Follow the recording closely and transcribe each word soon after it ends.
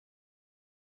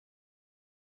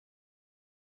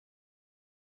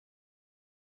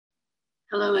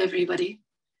Hello, everybody.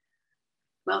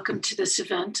 Welcome to this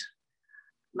event.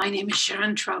 My name is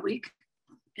Sharon Trawick,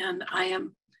 and I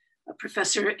am a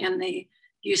professor in the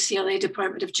UCLA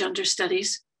Department of Gender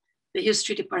Studies, the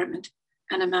History Department,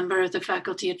 and a member of the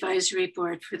Faculty Advisory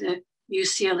Board for the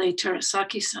UCLA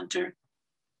Nagasaki Center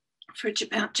for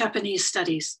Japanese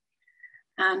Studies.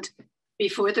 And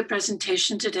before the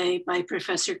presentation today by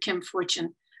Professor Kim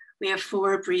Fortune, we have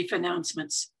four brief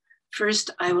announcements. First,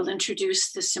 I will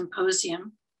introduce the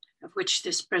symposium of which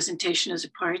this presentation is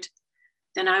a part.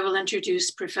 Then I will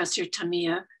introduce Professor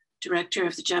Tamiya, Director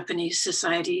of the Japanese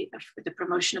Society for the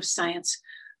Promotion of Science,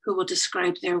 who will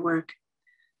describe their work.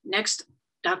 Next,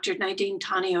 Dr. Nadine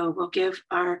Tanio will give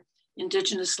our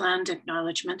Indigenous land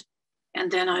acknowledgement, and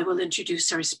then I will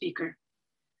introduce our speaker.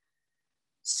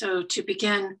 So to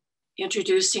begin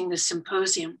introducing the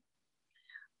symposium,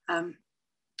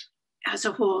 as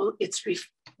a whole,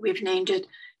 we've named it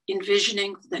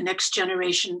Envisioning the Next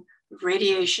Generation of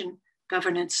Radiation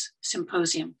Governance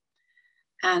Symposium.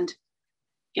 And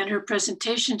in her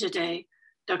presentation today,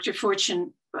 Dr.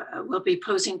 Fortune will be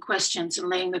posing questions and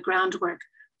laying the groundwork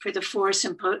for the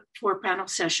four panel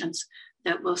sessions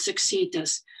that will succeed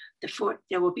this.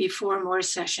 There will be four more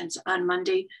sessions on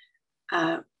Monday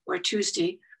or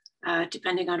Tuesday,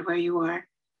 depending on where you are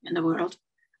in the world,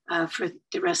 for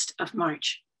the rest of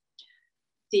March.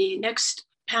 The next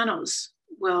panels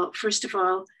will, first of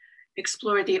all,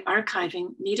 explore the archiving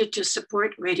needed to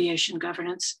support radiation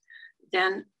governance.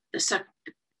 Then the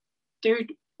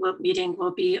third meeting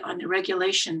will be on the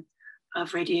regulation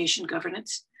of radiation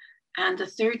governance. And the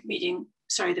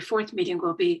fourth meeting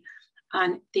will be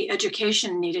on the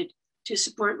education needed to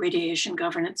support radiation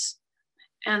governance.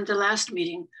 And the last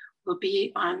meeting will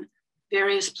be on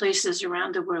various places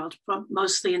around the world,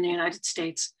 mostly in the United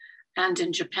States and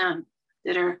in Japan,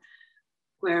 that are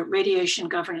where radiation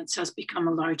governance has become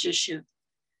a large issue.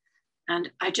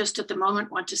 And I just at the moment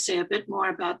want to say a bit more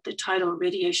about the title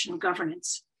radiation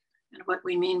governance and what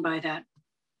we mean by that.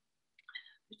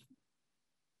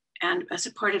 And as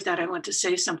a part of that, I want to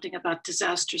say something about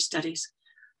disaster studies.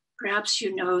 Perhaps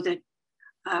you know that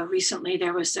recently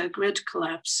there was a grid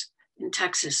collapse in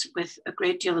Texas with a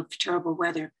great deal of terrible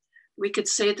weather. We could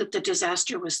say that the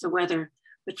disaster was the weather,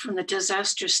 but from the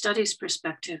disaster studies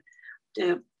perspective,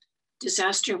 the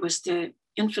disaster was the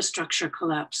infrastructure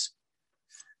collapse.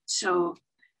 So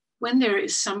when there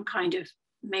is some kind of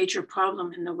major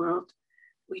problem in the world,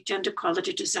 we tend to call it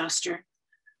a disaster.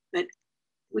 But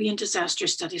we in disaster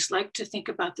studies like to think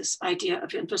about this idea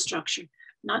of infrastructure,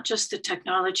 not just the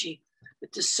technology,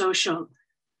 but the social,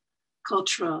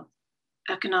 cultural,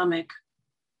 economic,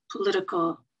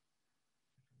 political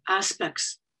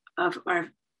aspects of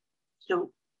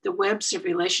the webs of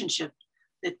relationship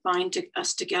that bind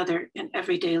us together in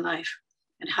everyday life.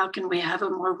 And how can we have a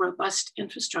more robust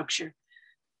infrastructure?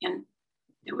 And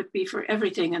it would be for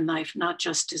everything in life, not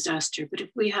just disaster. But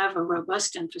if we have a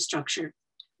robust infrastructure,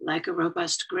 like a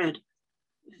robust grid,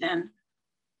 then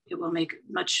it will make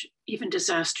even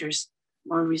disasters,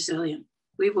 more resilient.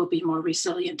 We will be more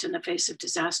resilient in the face of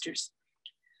disasters.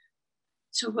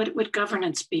 So what would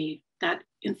governance be? That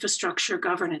infrastructure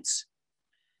governance.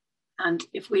 And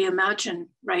if we imagine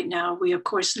right now, we of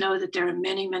course know that there are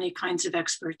many, many kinds of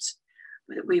experts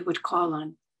that we would call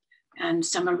on. And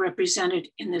some are represented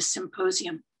in this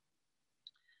symposium.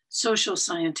 Social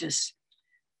scientists,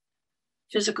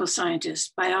 physical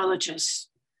scientists, biologists,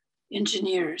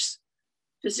 engineers,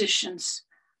 physicians,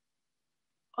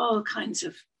 all kinds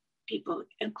of people.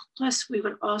 And plus we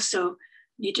would also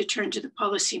need to turn to the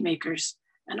policymakers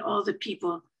and all the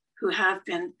people who have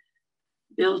been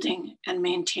building and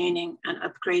maintaining and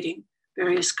upgrading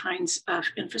various kinds of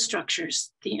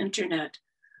infrastructures, the internet,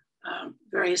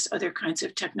 various other kinds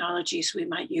of technologies we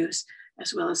might use,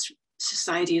 as well as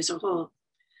society as a whole.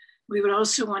 We would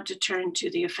also want to turn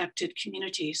to the affected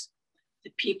communities,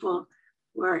 the people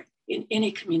who are in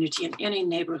any community, in any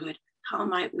neighborhood. How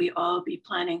might we all be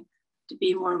planning to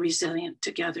be more resilient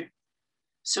together?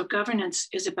 So governance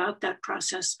is about that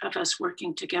process of us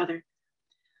working together.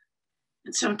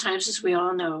 And sometimes, as we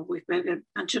all know, we've got a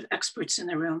bunch of experts in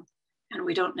the room and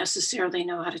we don't necessarily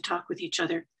know how to talk with each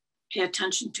other, pay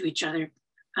attention to each other,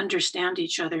 understand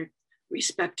each other,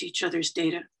 respect each other's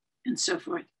data, and so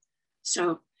forth.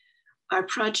 So our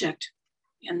project,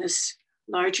 and this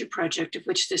larger project of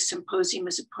which this symposium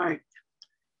is a part,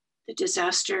 the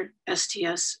Disaster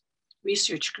STS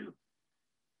Research Group,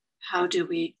 how do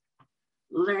we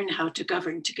learn how to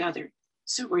govern together?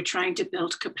 So we're trying to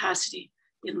build capacity,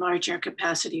 enlarge our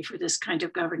capacity for this kind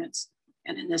of governance,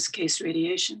 and in this case,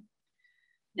 radiation.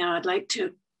 Now I'd like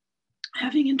to,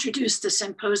 having introduced the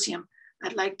symposium,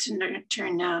 I'd like to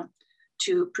turn now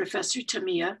to Professor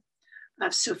Tamiya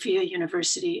of Sophia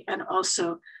University and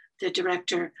also the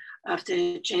director of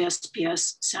the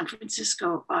JSPS San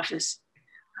Francisco office.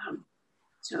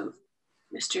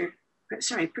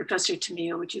 Professor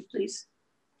Tamiya, would you please?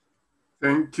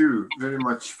 Thank you very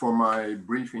much for my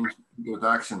brief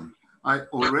introduction. I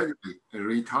already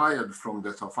retired from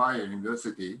the Sophia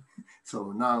University,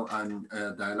 so now I'm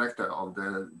a director of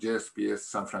the JSPS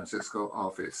San Francisco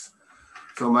office.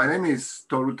 So my name is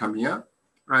Toru Tamiya.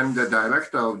 I'm the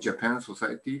director of Japan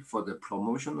Society for the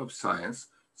Promotion of Science,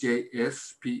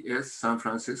 JSPS San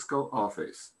Francisco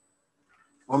office.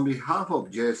 On behalf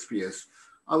of JSPS,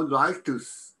 I would like to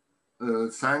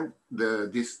thank the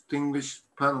distinguished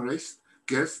panelists,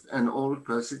 guests, and all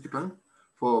participants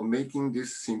for making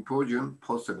this symposium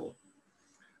possible.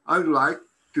 I would like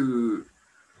to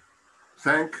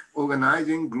thank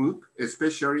organizing group,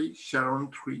 especially Sharon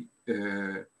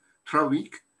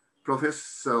Trawick,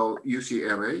 Professor of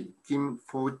UCLA, Kim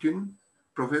Fortune,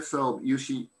 Professor of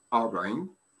UC Irvine,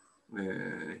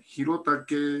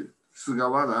 Hirotake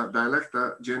Sugawara,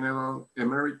 Director General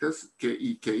Emeritus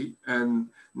KEK, and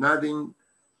Nadine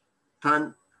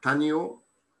Tanio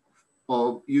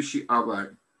of UC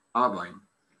Irvine.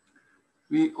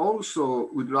 We also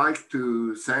would like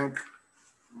to thank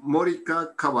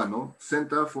Morika Kawano,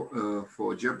 Center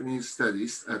for Japanese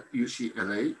Studies at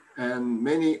UCLA, and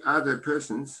many other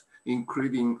persons,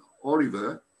 including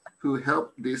Oliver, who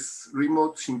helped this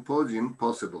remote symposium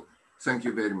possible. Thank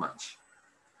you very much.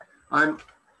 I'm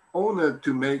honored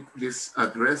to make this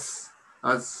address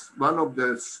as one of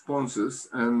the sponsors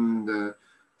and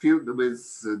filled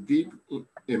with deep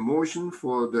emotion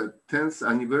for the 10th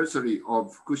anniversary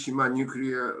of Fukushima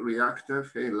nuclear reactor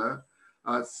failure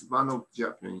as one of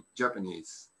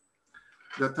Japanese.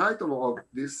 The title of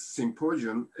this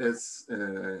symposium is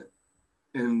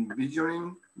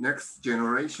Envisioning Next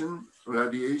Generation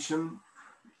Radiation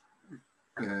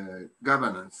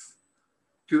Governance.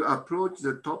 To approach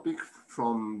the topic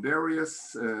from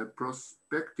various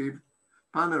prospective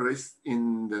panelists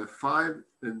in the 5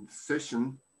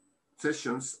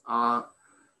 sessions are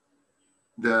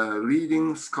the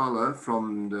leading scholar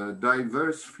from the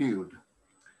diverse field,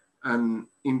 an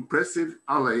impressive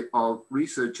array of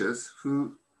researchers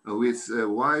who, with a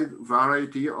wide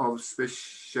variety of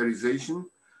specialization,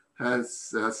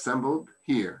 has assembled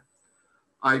here.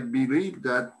 I believe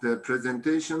that the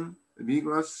presentation,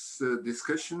 vigorous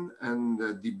discussion, and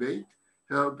debate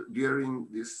held during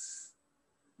this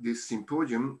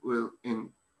symposium will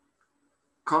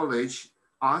encourage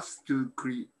us to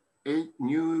create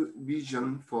new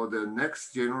vision for the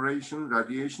next generation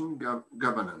radiation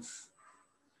governance.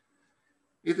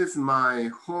 It is my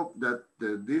hope that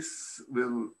this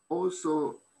will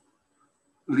also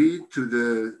lead to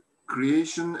the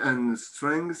creation and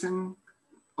strengthening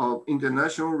of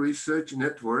international research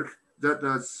network that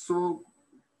are so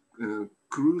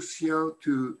crucial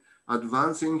to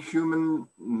advancing human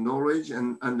knowledge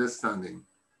and understanding.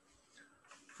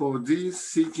 For these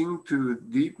seeking to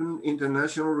deepen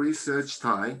international research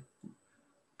ties,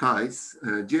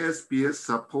 JSPS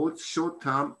supports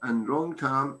short-term and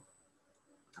long-term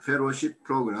fellowship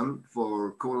program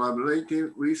for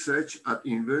collaborative research at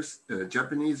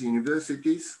Japanese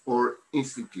universities or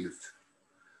institutes.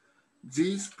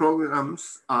 These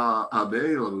programs are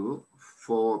available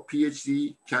for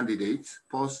PhD candidates,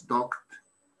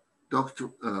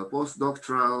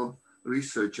 postdoctoral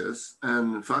researchers,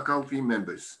 and faculty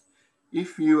members.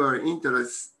 If you are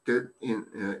interested,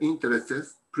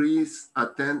 please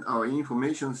attend our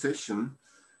information session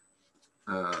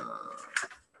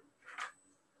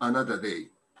another day.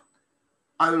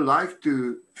 I would like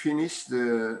to finish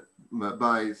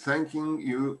by thanking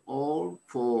you all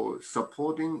for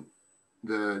supporting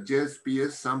the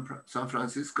JSPS San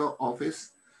Francisco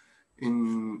office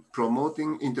in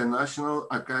promoting international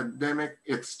academic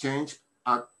exchange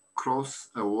across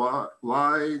a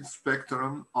wide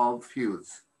spectrum of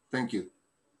fields. Thank you.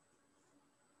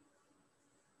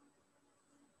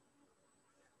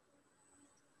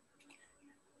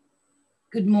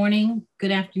 Good morning,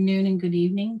 good afternoon, and good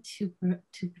evening to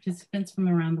participants from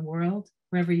around the world,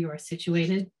 wherever you are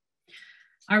situated.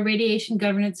 Our Radiation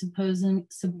Governance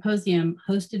Symposium,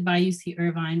 hosted by UC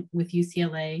Irvine with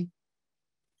UCLA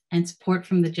and support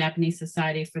from the Japanese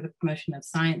Society for the Promotion of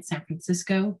Science, San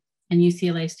Francisco, and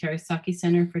UCLA's Terasaki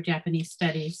Center for Japanese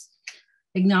Studies,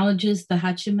 acknowledges the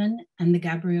Hachiman and the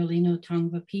Gabrielino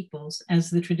Tongva peoples as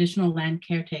the traditional land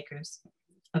caretakers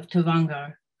of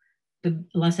Tovangar, the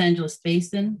Los Angeles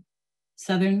Basin,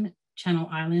 Southern Channel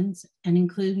Islands, and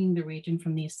including the region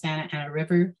from the Santa Ana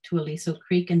River to Aliso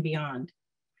Creek and beyond.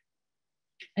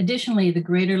 Additionally, the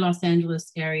greater Los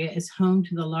Angeles area is home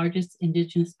to the largest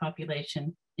indigenous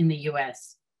population in the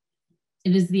US.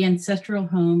 It is the ancestral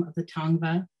home of the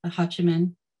Tongva, the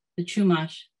Hachiman, the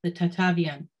Chumash, the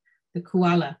Tatavian, the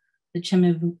Kuala, the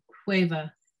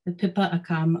Chemehueva, the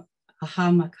Pipa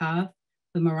Ahamakav,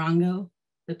 the Morongo,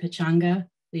 the Pechanga,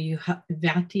 the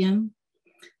Uvatium,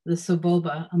 the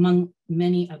Soboba, among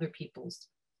many other peoples.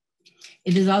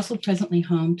 It is also presently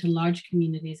home to large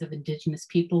communities of indigenous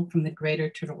people from the greater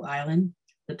Turtle Island,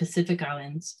 the Pacific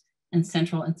Islands, and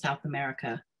Central and South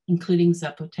America, including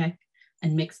Zapotec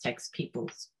and Mixtecs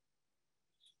peoples.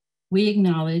 We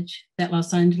acknowledge that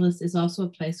Los Angeles is also a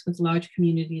place with large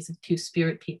communities of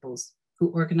Two-Spirit peoples who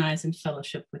organize and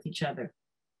fellowship with each other.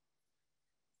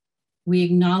 We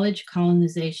acknowledge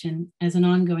colonization as an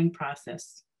ongoing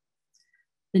process,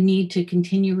 the need to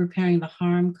continue repairing the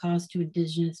harm caused to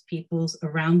indigenous peoples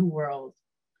around the world,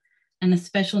 and a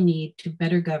special need to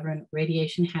better govern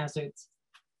radiation hazards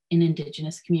in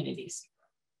indigenous communities.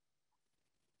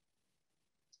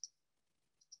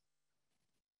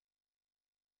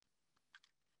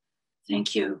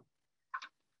 Thank you.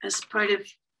 As part of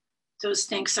those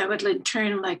thanks, I would in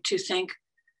turn like to thank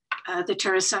the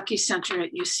Terasaki Center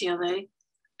at UCLA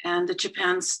and the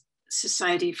Japan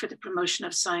Society for the Promotion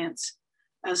of Science,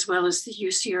 as well as the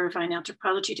UC Irvine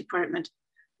Anthropology Department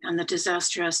and the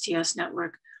Disaster STS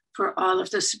Network for all of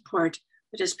the support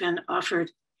that has been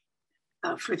offered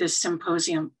for this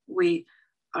symposium. We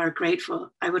are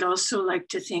grateful. I would also like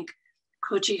to thank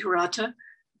Koji Hirata,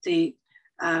 the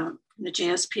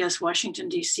JSPS Washington,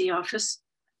 DC office,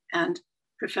 and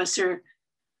Professor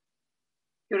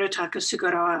Yorotaka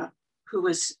Sugarawa, who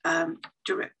was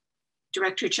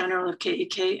Director General of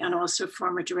KEK and also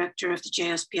former director of the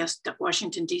JSPS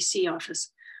Washington, DC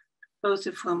office, both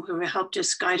of whom who helped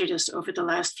us, guided us over the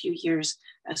last few years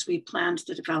as we planned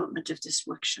the development of this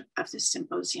workshop, of this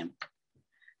symposium.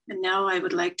 And now I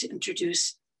would like to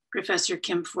introduce Professor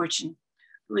Kim Fortune,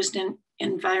 who is an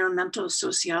environmental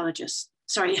anthropologist.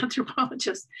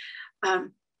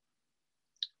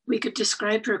 We could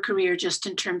describe her career just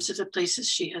in terms of the places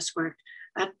she has worked,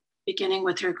 beginning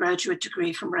with her graduate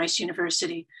degree from Rice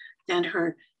University, then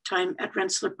her time at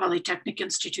Rensselaer Polytechnic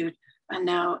Institute, and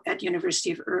now at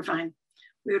University of Irvine.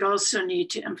 We would also need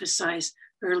to emphasize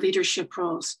her leadership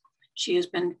roles. She has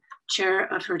been chair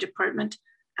of her department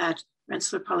at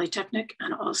Rensselaer Polytechnic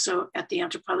and also at the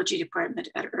anthropology department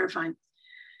at Irvine.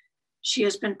 She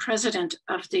has been president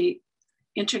of the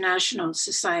International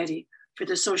Society for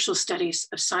the Social Studies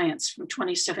of Science from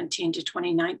 2017 to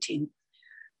 2019,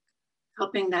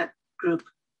 helping that group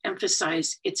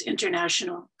emphasize its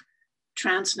international,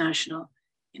 transnational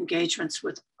engagements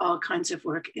with all kinds of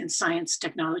work in science,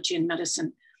 technology, and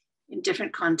medicine in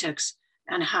different contexts,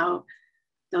 and how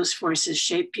those forces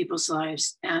shape people's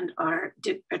lives and are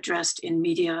addressed in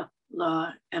media,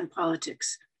 law, and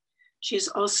politics. She has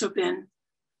also been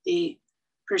the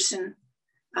person,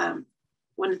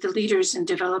 one of the leaders in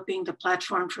developing the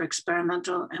platform for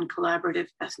experimental and collaborative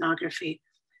ethnography.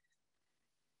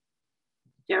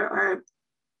 There are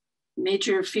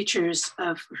major features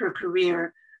of her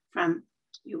career from,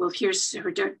 you will hear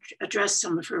her address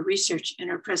some of her research in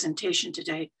her presentation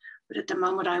today, but at the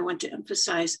moment I want to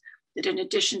emphasize that in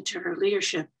addition to her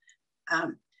leadership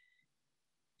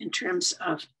in terms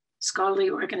of scholarly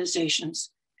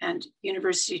organizations and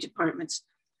university departments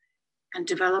and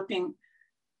developing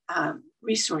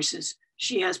resources,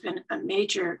 she has been a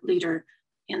major leader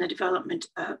in the development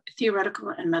of theoretical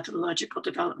and methodological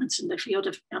developments in the field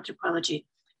of anthropology,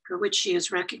 for which she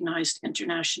is recognized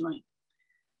internationally.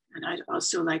 And I'd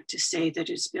also like to say that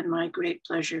it's been my great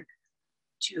pleasure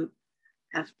to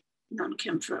have known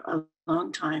Kim for a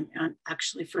long time and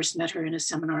actually first met her in a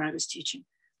seminar I was teaching.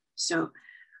 So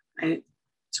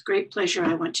it's a great pleasure.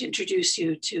 I want to introduce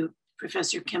you to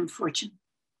Professor Kim Fortune.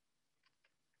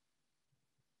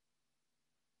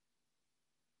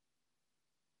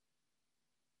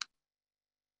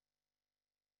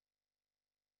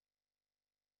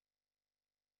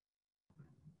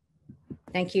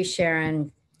 Thank you,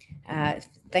 Sharon.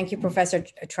 Thank you, Professor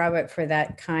Trawick, for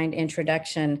that kind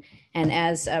introduction. And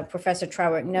as Professor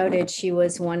Trawick noted, she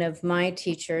was one of my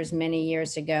teachers many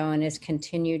years ago and has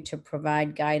continued to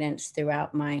provide guidance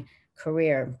throughout my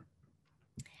career.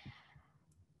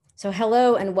 So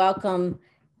hello and welcome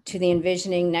to the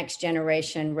Envisioning Next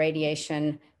Generation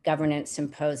Radiation Governance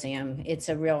Symposium. It's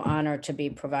a real honor to be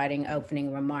providing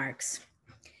opening remarks.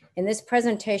 In this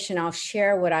presentation, I'll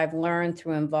share what I've learned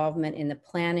through involvement in the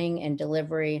planning and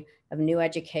delivery of new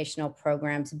educational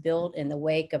programs built in the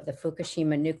wake of the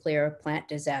Fukushima nuclear plant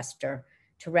disaster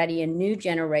to ready a new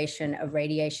generation of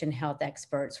radiation health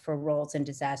experts for roles in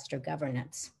disaster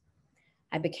governance.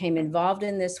 I became involved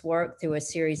in this work through a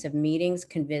series of meetings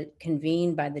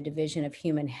convened by the Division of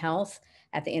Human Health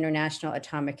at the International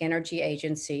Atomic Energy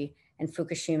Agency and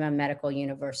Fukushima Medical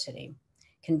University,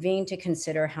 convened to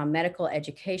consider how medical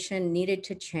education needed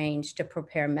to change to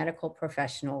prepare medical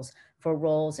professionals for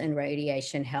roles in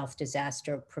radiation health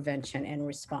disaster prevention and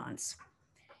response.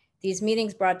 These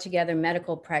meetings brought together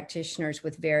medical practitioners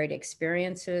with varied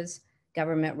experiences,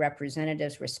 government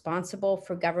representatives responsible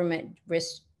for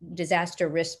disaster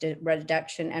risk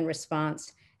reduction and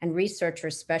response, and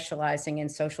researchers specializing in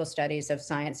social studies of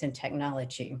science and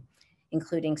technology,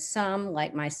 including some,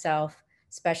 like myself,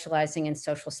 specializing in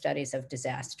social studies of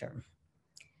disaster.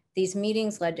 These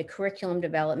meetings led to curriculum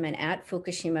development at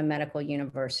Fukushima Medical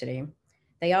University.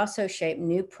 They also shaped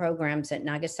new programs at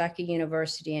Nagasaki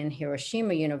University and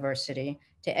Hiroshima University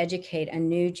to educate a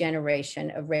new generation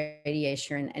of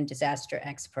radiation and disaster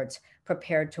experts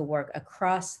prepared to work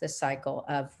across the cycle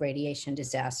of radiation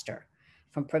disaster,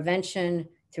 from prevention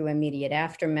through immediate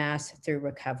aftermath through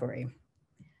recovery.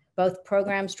 Both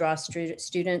programs draw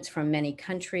students from many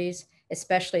countries,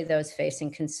 especially those facing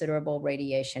considerable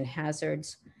radiation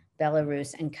hazards,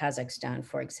 Belarus and Kazakhstan,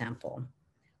 for example.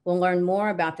 We'll learn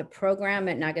more about the program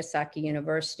at Nagasaki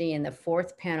University in the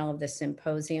fourth panel of the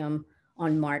symposium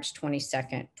on March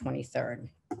 22nd, 23rd.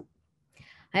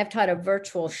 I have taught a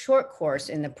virtual short course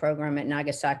in the program at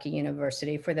Nagasaki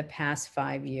University for the past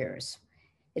 5 years.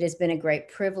 It has been a great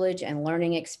privilege and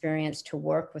learning experience to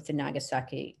work with the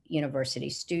Nagasaki University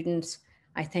students.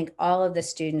 I thank all of the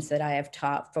students that I have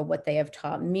taught for what they have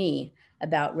taught me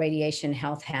about radiation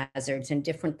health hazards in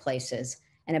different places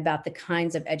and about the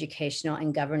kinds of educational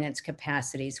and governance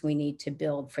capacities we need to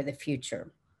build for the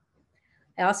future.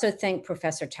 I also thank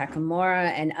Professor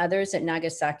Takamura and others at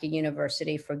Nagasaki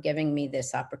University for giving me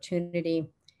this opportunity,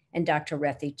 and Dr.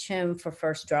 Rethi Chim for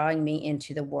first drawing me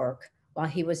into the work while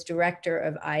he was director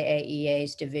of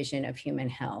IAEA's Division of Human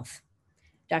Health.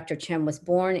 Dr. Chim was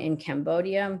born in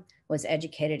Cambodia, was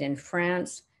educated in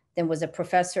France, then was a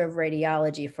professor of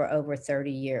radiology for over 30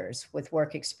 years with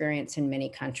work experience in many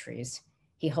countries.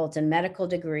 He holds a medical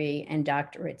degree and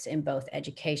doctorates in both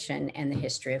education and the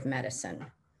history of medicine.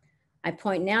 I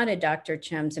point now to Dr.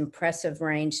 Chim's impressive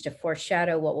range to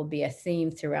foreshadow what will be a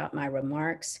theme throughout my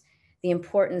remarks: the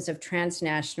importance of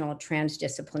transnational,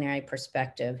 transdisciplinary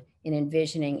perspective in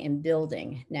envisioning and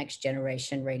building next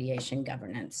generation radiation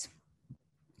governance.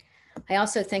 I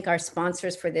also thank our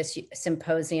sponsors for this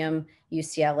symposium,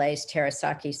 UCLA's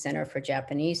Terasaki Center for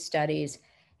Japanese Studies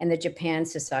and the Japan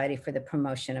Society for the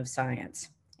Promotion of Science,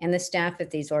 and the staff at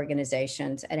these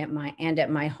organizations and at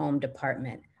my home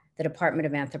department, the Department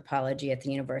of Anthropology at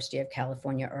the University of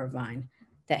California, Irvine,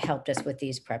 that helped us with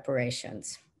these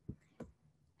preparations.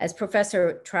 As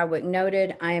Professor Trawick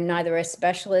noted, I am neither a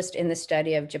specialist in the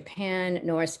study of Japan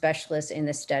nor a specialist in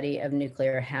the study of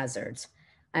nuclear hazards.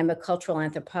 I'm a cultural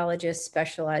anthropologist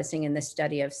specializing in the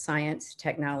study of science,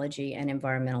 technology, and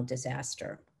environmental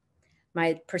disaster.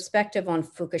 My perspective on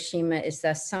Fukushima is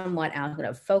thus somewhat out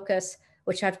of focus,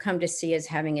 which I've come to see as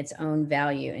having its own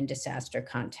value in disaster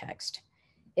context.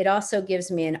 It also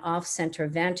gives me an off-center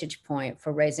vantage point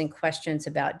for raising questions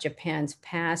about Japan's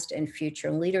past and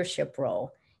future leadership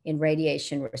role in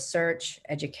radiation research,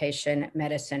 education,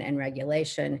 medicine, and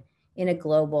regulation in a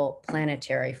global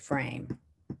planetary frame.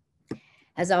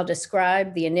 As I'll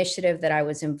describe, the initiative that I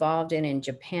was involved in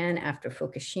Japan after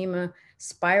Fukushima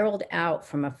spiraled out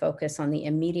from a focus on the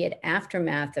immediate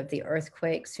aftermath of the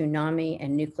earthquake, tsunami,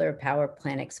 and nuclear power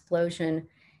plant explosion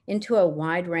into a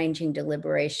wide-ranging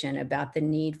deliberation about the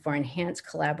need for enhanced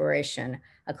collaboration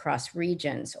across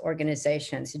regions,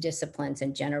 organizations, disciplines,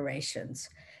 and generations,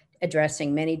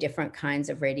 addressing many different kinds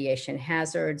of radiation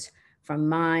hazards, from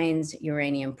mines,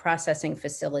 uranium processing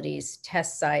facilities,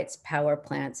 test sites, power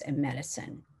plants, and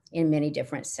medicine in many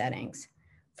different settings.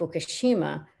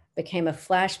 Fukushima became a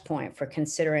flashpoint for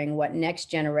considering what next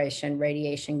generation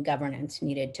radiation governance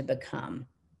needed to become.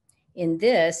 In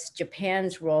this,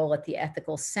 Japan's role at the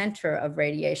ethical center of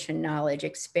radiation knowledge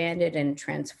expanded and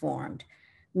transformed,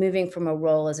 moving from a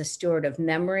role as a steward of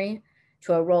memory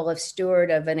to a role of steward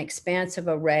of an expansive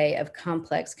array of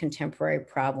complex contemporary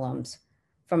problems,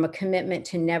 from a commitment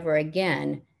to never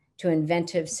again to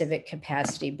inventive civic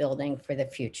capacity building for the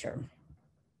future.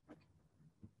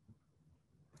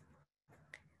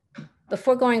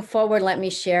 Before going forward, let me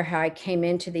share how I came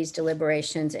into these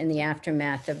deliberations in the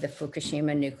aftermath of the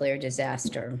Fukushima nuclear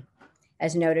disaster.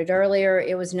 As noted earlier,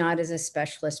 it was not as a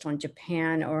specialist on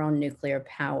Japan or on nuclear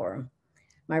power.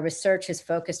 My research is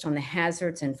focused on the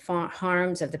hazards and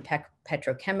harms of the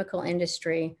petrochemical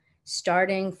industry,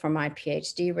 starting from my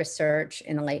PhD research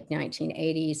in the late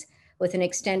 1980s with an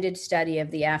extended study of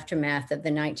the aftermath of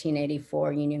the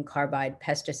 1984 Union Carbide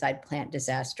pesticide plant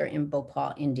disaster in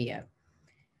Bhopal, India,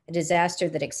 a disaster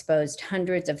that exposed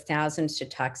hundreds of thousands to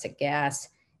toxic gas,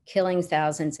 killing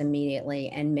thousands immediately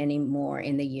and many more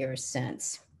in the years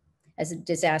since, as a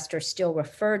disaster still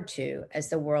referred to as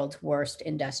the world's worst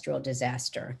industrial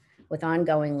disaster, with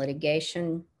ongoing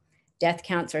litigation. Death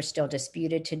counts are still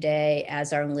disputed today,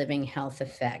 as are living health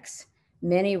effects.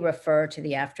 Many refer to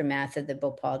the aftermath of the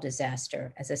Bhopal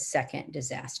disaster as a second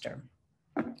disaster.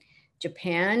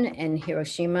 Japan and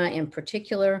Hiroshima in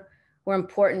particular were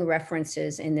important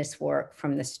references in this work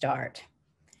from the start.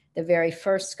 The very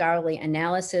first scholarly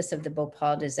analysis of the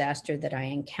Bhopal disaster that I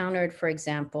encountered, for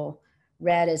example,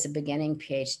 read as a beginning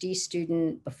PhD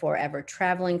student before ever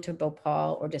traveling to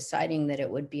Bhopal or deciding that it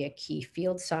would be a key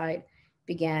field site,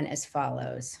 began as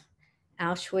follows: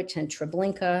 Auschwitz and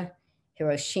Treblinka,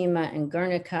 Hiroshima and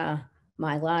Guernica,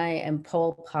 My Lai and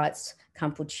Pol Pot's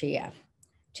Kampuchea.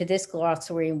 To this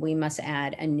glossary, we must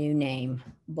add a new name,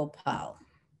 Bhopal.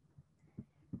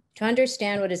 To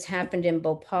understand what has happened in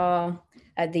Bhopal,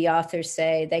 the authors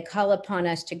say, they call upon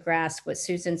us to grasp what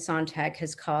Susan Sontag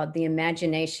has called the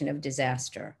imagination of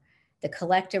disaster, the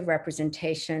collective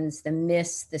representations, the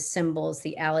myths, the symbols,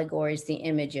 the allegories, the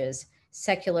images,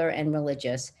 secular and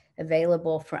religious,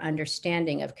 available for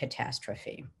understanding of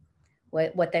catastrophe.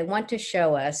 What they want to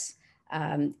show us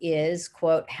is,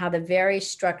 quote, how the very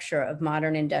structure of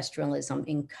modern industrialism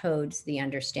encodes the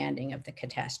understanding of the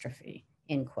catastrophe,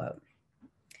 end quote.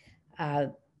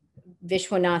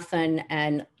 Vishwanathan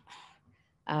and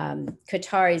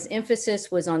Qatari's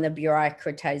emphasis was on the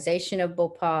bureaucratization of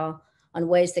Bhopal, on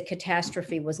ways the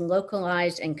catastrophe was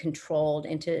localized and controlled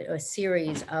into a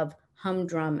series of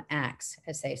humdrum acts,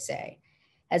 as they say.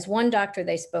 As one doctor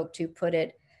they spoke to put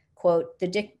it, quote,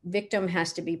 the victim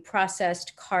has to be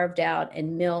processed, carved out,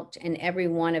 and milked, and every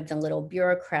one of the little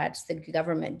bureaucrats, the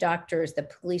government doctors, the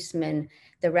policemen,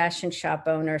 the ration shop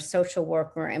owner, social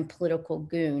worker, and political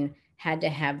goon had to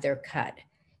have their cut.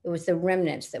 It was the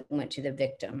remnants that went to the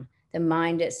victim. The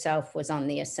mind itself was on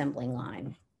the assembling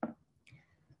line.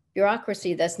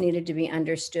 Bureaucracy thus needed to be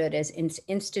understood as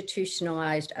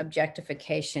institutionalized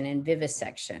objectification and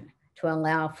vivisection to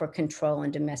allow for control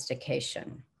and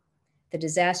domestication. The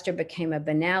disaster became a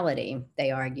banality,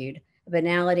 they argued, a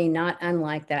banality not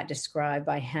unlike that described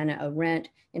by Hannah Arendt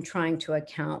in trying to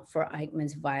account for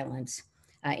Eichmann's violence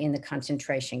in the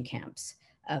concentration camps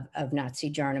of Nazi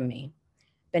Germany.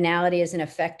 Banality is an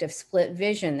effect of split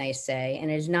vision, they say,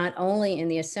 and is not only in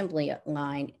the assembly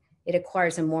line, it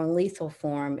acquires a more lethal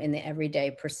form in the everyday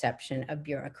perception of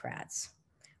bureaucrats.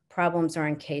 Problems are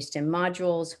encased in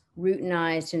modules,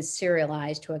 routinized and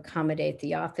serialized to accommodate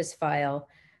the office file,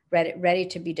 ready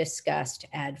to be discussed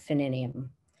ad infinitum.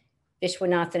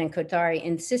 Vishwanathan and Qatari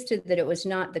insisted that it was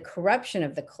not the corruption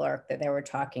of the clerk that they were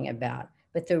talking about,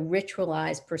 but the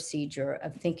ritualized procedure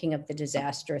of thinking of the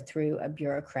disaster through a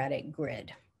bureaucratic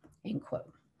grid, end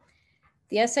quote.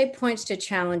 The essay points to a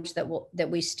challenge that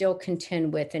we still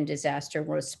contend with in disaster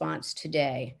response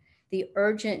today, the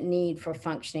urgent need for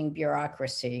functioning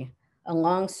bureaucracy,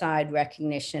 alongside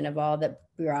recognition of all that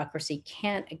bureaucracy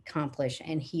can't accomplish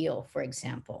and heal, for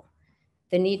example.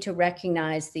 The need to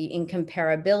recognize the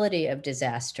incomparability of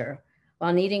disaster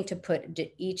while needing to put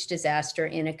each disaster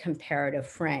in a comparative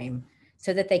frame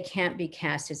so that they can't be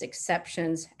cast as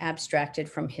exceptions abstracted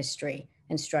from history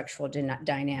and structural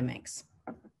dynamics.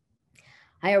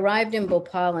 I arrived in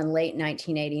Bhopal in late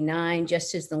 1989,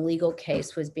 just as the legal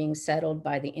case was being settled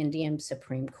by the Indian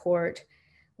Supreme Court.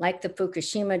 Like the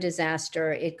Fukushima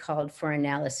disaster, it called for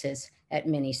analysis at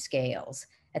many scales,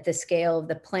 at the scale of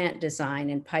the plant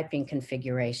design and piping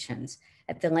configurations,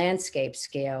 at the landscape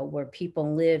scale where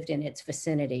people lived in its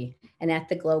vicinity, and at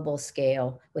the global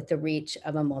scale with the reach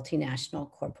of a multinational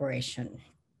corporation.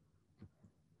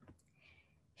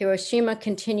 Hiroshima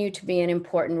continued to be an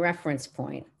important reference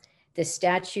point. The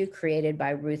statue created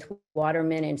by Ruth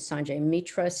Waterman and Sanjay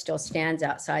Mitra still stands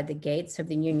outside the gates of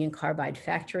the Union Carbide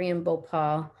factory in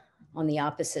Bhopal on the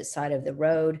opposite side of the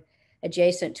road,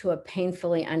 adjacent to a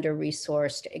painfully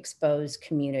under-resourced, exposed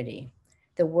community.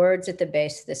 The words at the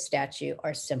base of the statue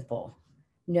are simple: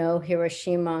 no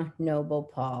Hiroshima, no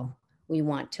Bhopal. We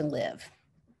want to live.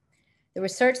 The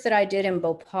research that I did in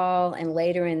Bhopal and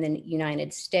later in the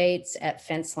United States at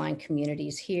fence line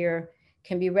communities here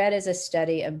can be read as a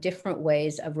study of different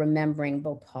ways of remembering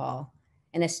Bhopal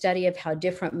and a study of how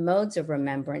different modes of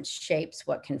remembrance shapes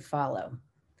what can follow.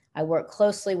 I work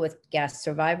closely with gas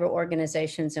survivor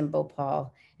organizations in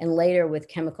Bhopal and later with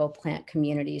chemical plant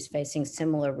communities facing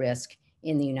similar risk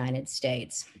in the United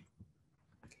States.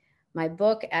 My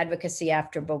book, Advocacy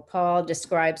After Bhopal,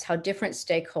 describes how different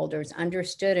stakeholders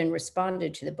understood and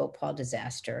responded to the Bhopal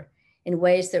disaster in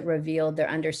ways that revealed their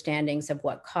understandings of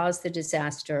what caused the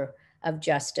disaster, of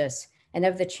justice, and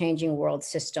of the changing world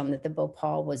system that the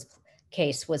Bhopal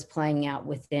case was playing out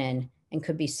within and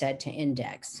could be said to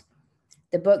index.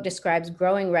 The book describes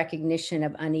growing recognition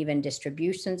of uneven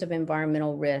distributions of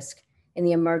environmental risk and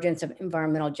the emergence of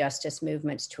environmental justice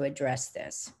movements to address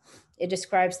this. It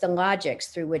describes the logics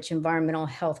through which environmental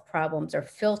health problems are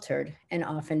filtered and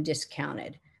often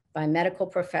discounted by medical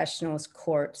professionals,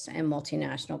 courts, and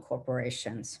multinational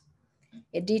corporations.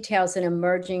 It details an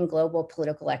emerging global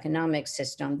political economic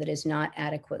system that is not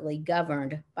adequately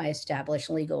governed by established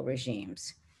legal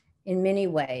regimes. In many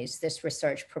ways, this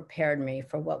research prepared me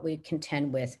for what we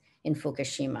contend with in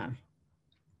Fukushima.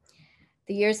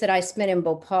 The years that I spent in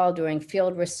Bhopal doing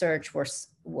field research were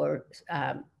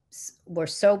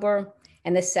sober,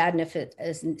 and the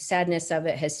sadness of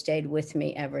it has stayed with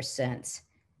me ever since.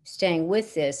 Staying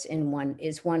with this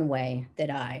is one way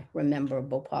that I remember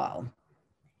Bhopal.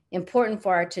 Important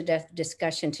for our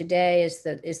discussion today is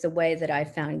the way that I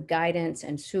found guidance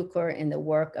and succor in the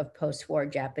work of post-war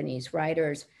Japanese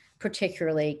writers,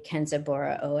 particularly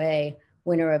Kenzaburo Oe,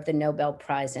 winner of the Nobel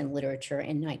Prize in Literature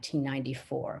in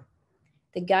 1994.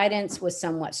 The guidance was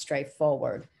somewhat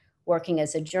straightforward. Working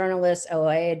as a journalist, Oe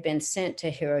had been sent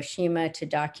to Hiroshima to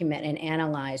document and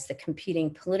analyze the competing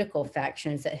political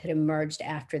factions that had emerged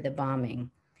after the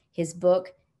bombing. His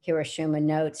book, Hiroshima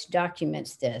Notes,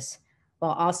 documents this,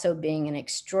 while also being an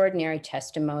extraordinary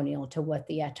testimonial to what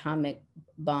the atomic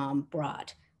bomb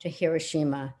brought to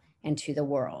Hiroshima and to the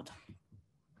world.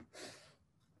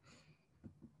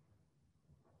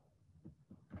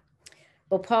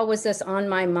 Bhopal was thus on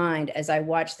my mind as I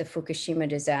watched the Fukushima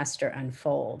disaster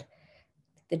unfold.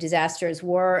 The disasters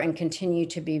were and continue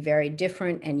to be very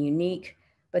different and unique,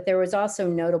 but there was also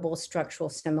notable structural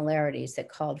similarities that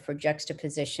called for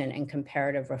juxtaposition and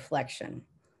comparative reflection.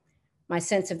 My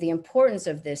sense of the importance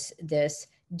of this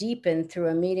deepened through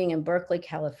a meeting in Berkeley,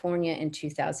 California in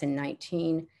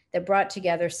 2019 that brought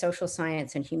together social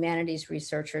science and humanities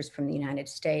researchers from the United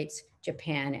States,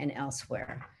 Japan, and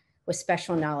elsewhere, with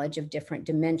special knowledge of different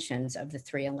dimensions of the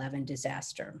 3/11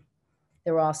 disaster.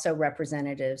 There were also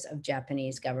representatives of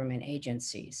Japanese government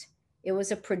agencies. It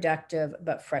was a productive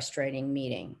but frustrating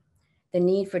meeting. The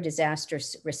need for disaster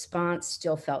response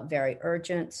still felt very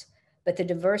urgent, but the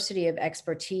diversity of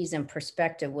expertise and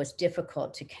perspective was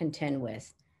difficult to contend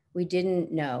with. We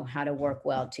didn't know how to work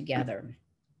well together.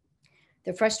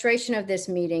 The frustration of this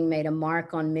meeting made a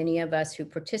mark on many of us who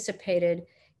participated,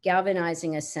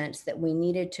 galvanizing a sense that we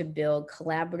needed to build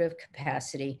collaborative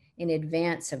capacity in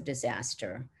advance of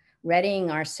disaster, readying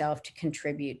ourselves to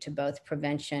contribute to both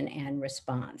prevention and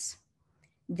response.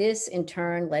 This in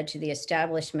turn led to the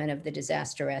establishment of the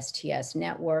Disaster STS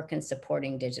network and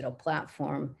supporting digital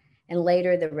platform, and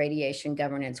later the Radiation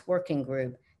Governance Working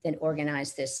Group that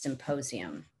organized this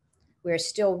symposium. We're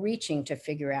still reaching to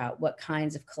figure out what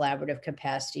kinds of collaborative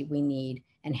capacity we need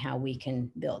and how we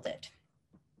can build it.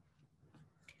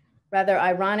 Rather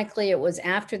ironically, it was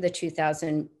after the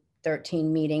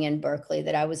 2013 meeting in Berkeley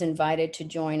that I was invited to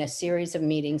join a series of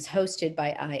meetings hosted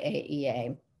by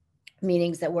IAEA,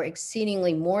 meetings that were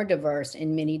exceedingly more diverse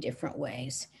in many different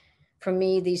ways. For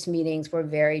me, these meetings were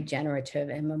very generative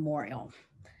and memorial.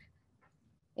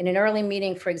 In an early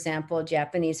meeting, for example,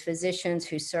 Japanese physicians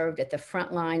who served at the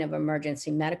front line of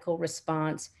emergency medical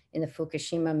response in the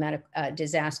Fukushima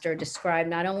disaster described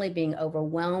not only being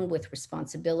overwhelmed with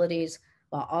responsibilities,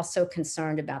 while also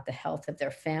concerned about the health of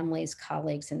their families,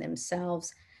 colleagues, and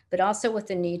themselves, but also with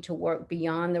the need to work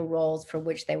beyond the roles for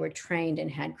which they were trained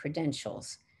and had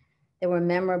credentials. They were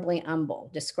memorably humble,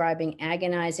 describing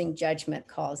agonizing judgment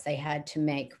calls they had to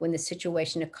make when the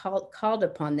situation called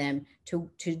upon them to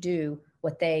do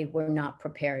what they were not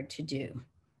prepared to do.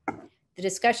 The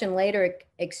discussion later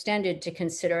extended to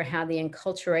consider how the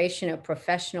enculturation of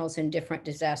professionals in different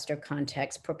disaster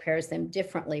contexts prepares them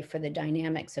differently for the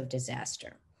dynamics of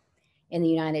disaster. In the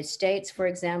United States, for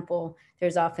example,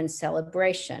 there's often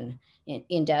celebration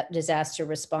in disaster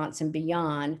response and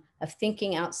beyond of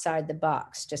thinking outside the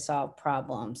box to solve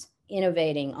problems,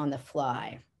 innovating on the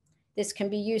fly. This can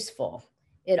be useful.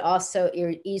 It also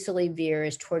easily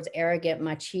veers towards arrogant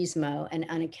machismo and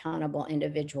unaccountable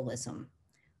individualism.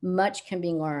 Much can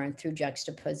be learned through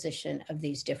juxtaposition of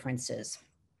these differences.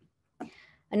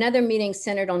 Another meeting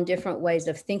centered on different ways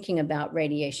of thinking about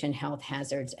radiation health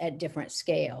hazards at different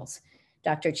scales.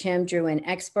 Dr. Chim drew in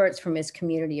experts from his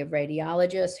community of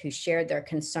radiologists who shared their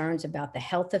concerns about the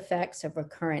health effects of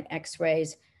recurrent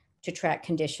X-rays to track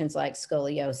conditions like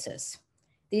scoliosis.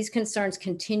 These concerns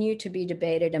continue to be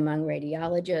debated among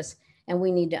radiologists, and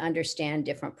we need to understand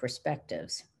different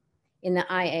perspectives. In the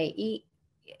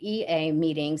IAEA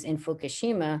meetings in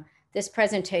Fukushima, this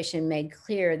presentation made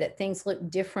clear that things look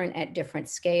different at different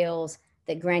scales,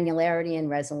 that granularity and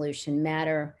resolution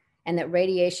matter, and that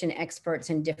radiation experts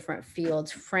in different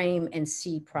fields frame and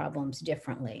see problems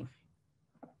differently.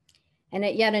 And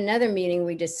at yet another meeting,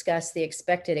 we discussed the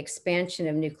expected expansion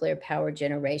of nuclear power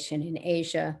generation in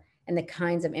Asia and the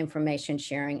kinds of information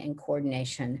sharing and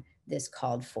coordination this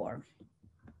called for.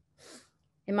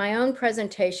 In my own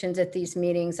presentations at these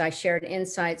meetings, I shared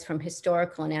insights from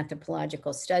historical and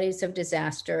anthropological studies of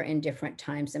disaster in different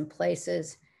times and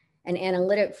places, and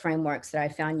analytic frameworks that I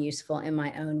found useful in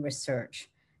my own research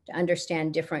to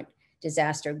understand different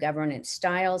disaster governance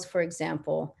styles, for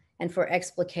example, and for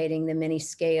explicating the many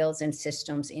scales and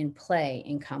systems in play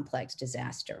in complex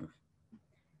disaster.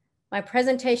 My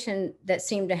presentation that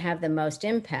seemed to have the most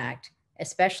impact,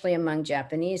 especially among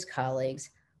Japanese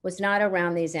colleagues, was not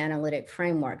around these analytic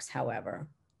frameworks, however.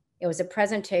 It was a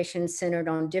presentation centered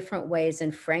on different ways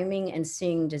in framing and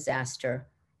seeing disaster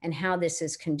and how this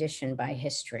is conditioned by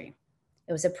history.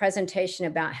 It was a presentation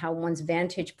about how one's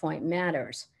vantage point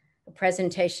matters, a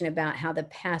presentation about how the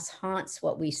past haunts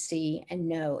what we see and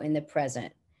know in the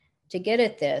present. To get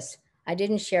at this, I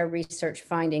didn't share research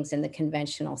findings in the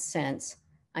conventional sense.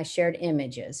 I shared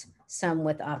images, some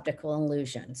with optical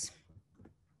illusions.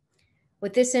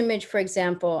 With this image, for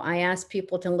example, I asked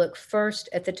people to look first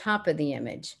at the top of the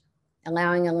image,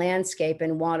 allowing a landscape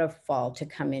and waterfall to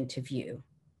come into view,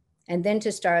 and then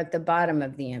to start at the bottom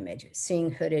of the image,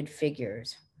 seeing hooded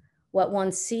figures. What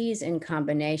one sees in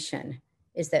combination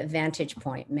is that vantage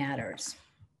point matters.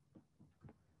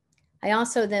 I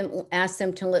also then asked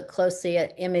them to look closely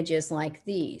at images like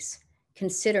these,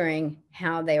 considering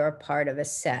how they are part of a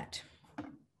set.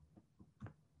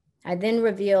 I then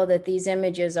reveal that these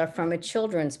images are from a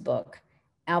children's book,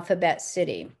 Alphabet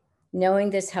City.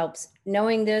 Knowing this helps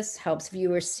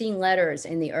viewers see letters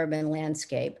in the urban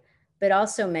landscape, but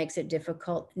also makes it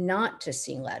difficult not to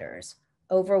see letters,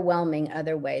 overwhelming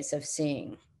other ways of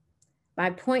seeing. My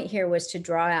point here was to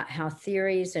draw out how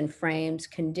theories and frames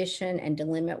condition and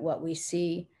delimit what we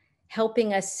see,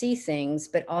 helping us see things,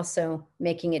 but also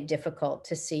making it difficult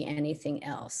to see anything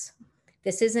else.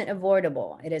 This isn't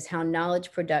avoidable. It is how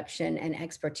knowledge production and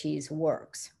expertise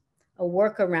works. A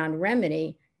workaround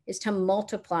remedy is to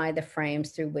multiply the frames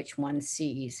through which one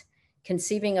sees,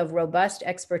 conceiving of robust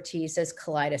expertise as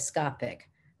kaleidoscopic,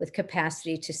 with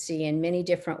capacity to see in many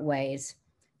different ways.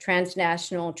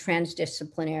 Transnational,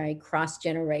 transdisciplinary,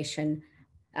 cross-generation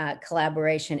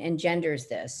collaboration engenders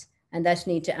this, and thus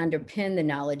need to underpin the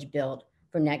knowledge built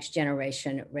for next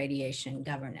generation radiation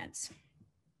governance.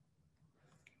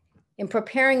 In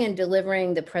preparing and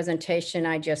delivering the presentation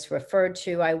I just referred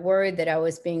to, I worried that I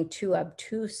was being too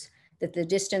obtuse, that the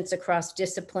distance across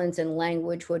disciplines and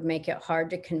language would make it hard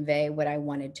to convey what I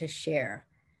wanted to share.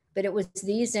 But it was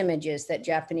these images that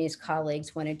Japanese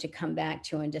colleagues wanted to come back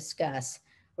to and discuss,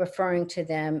 referring to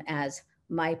them as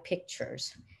my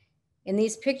pictures. In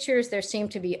these pictures, there seemed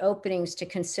to be openings to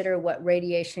consider what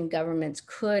radiation governments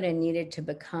could and needed to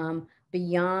become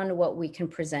beyond what we can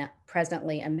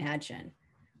presently imagine.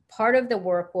 Part of the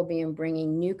work will be in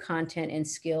bringing new content and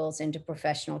skills into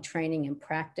professional training and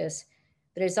practice,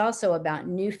 but it's also about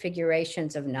new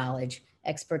figurations of knowledge,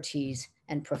 expertise,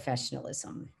 and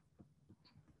professionalism.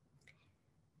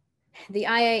 The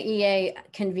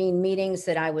IAEA convened meetings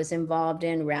that I was involved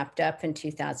in wrapped up in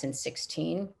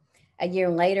 2016. A year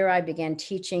later, I began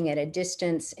teaching at a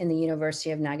distance in the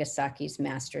University of Nagasaki's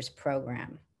master's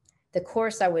program. The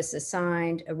course I was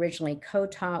assigned, originally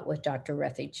co-taught with Dr.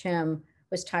 Rethi Chim,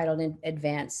 was titled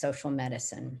Advanced Social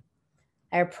Medicine.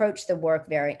 I approached the work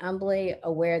very humbly,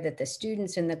 aware that the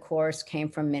students in the course came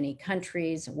from many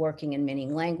countries, working in many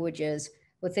languages,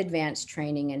 with advanced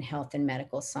training in health and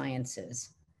medical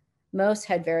sciences. Most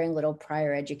had very little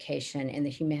prior education in the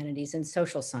humanities and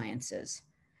social sciences.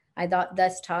 I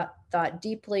thus thought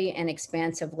deeply and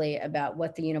expansively about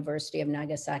what the University of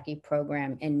Nagasaki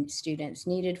program and students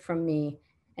needed from me,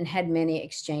 and had many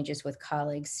exchanges with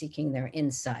colleagues seeking their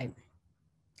insight.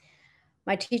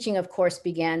 My teaching, of course,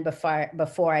 began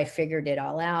before I figured it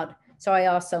all out, so I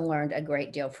also learned a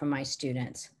great deal from my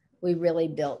students. We really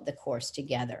built the course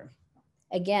together.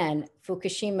 Again,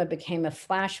 Fukushima became a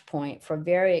flashpoint for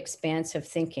very expansive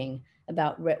thinking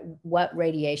about what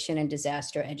radiation and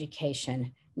disaster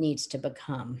education needs to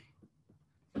become.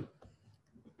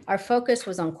 Our focus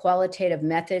was on qualitative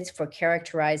methods for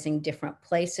characterizing different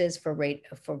places for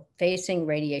facing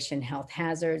radiation health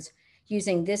hazards,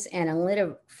 using this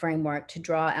analytic framework to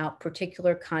draw out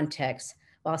particular contexts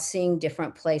while seeing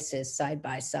different places side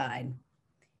by side.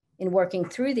 In working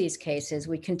through these cases,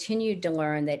 we continued to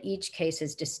learn that each case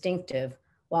is distinctive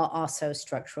while also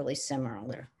structurally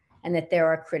similar, and that there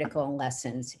are critical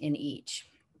lessons in each.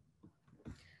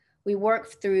 We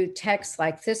worked through texts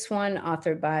like this one,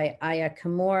 authored by Aya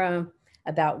Kimura,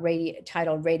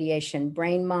 titled Radiation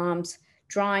Brain Moms,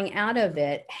 drawing out of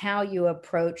it how you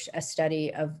approach a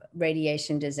study of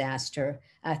radiation disaster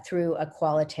through a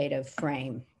qualitative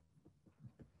frame.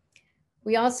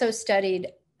 We also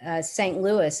studied St.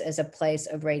 Louis as a place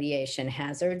of radiation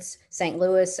hazards. St.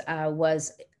 Louis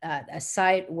was a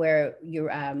site where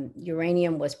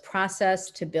uranium was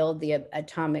processed to build the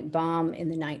atomic bomb in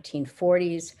the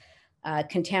 1940s.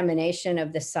 Contamination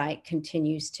of the site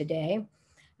continues today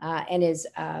and is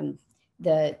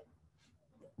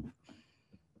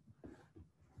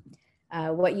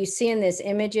what you see in these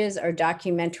images are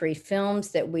documentary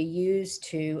films that we use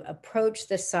to approach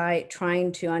the site,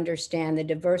 trying to understand the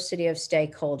diversity of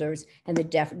stakeholders and the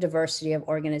diversity of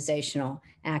organizational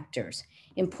actors.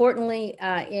 Importantly,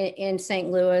 in St.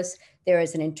 Louis, there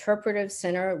is an interpretive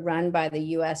center run by the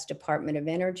US Department of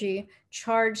Energy,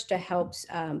 charged to help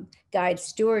guide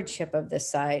stewardship of the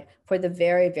site for the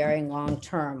very, very long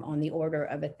term, on the order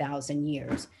of 1,000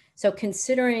 years. So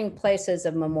considering places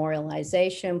of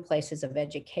memorialization, places of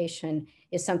education,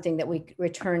 is something that we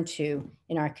return to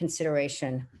in our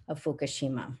consideration of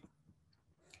Fukushima.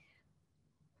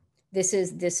 This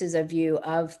is a view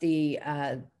of the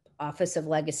Office of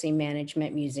Legacy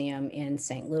Management Museum in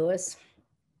St. Louis.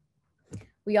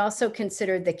 We also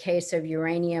considered the case of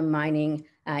uranium mining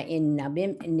in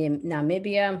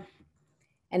Namibia,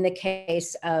 and the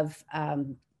case of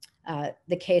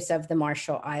the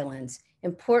Marshall Islands.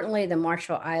 Importantly, the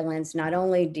Marshall Islands not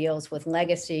only deals with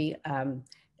legacy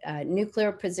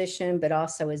nuclear position, but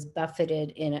also is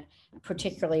buffeted in a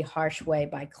particularly harsh way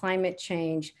by climate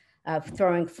change,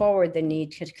 throwing forward the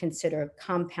need to consider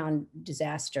compound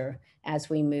disaster as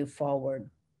we move forward.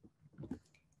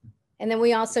 And then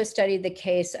we also studied the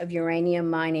case of uranium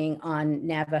mining on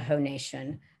Navajo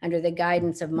Nation under the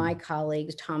guidance of my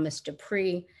colleague, Thomas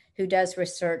Dupree, who does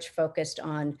research focused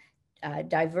on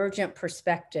divergent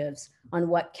perspectives on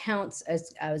what counts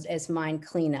as mine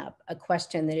cleanup, a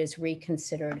question that is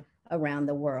reconsidered around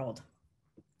the world.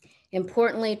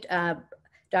 Importantly,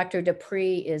 Dr.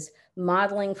 Dupree is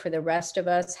modeling for the rest of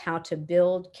us how to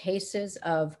build cases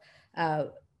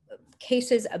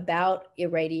about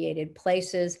irradiated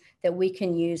places that we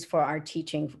can use for our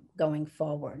teaching going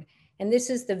forward. And this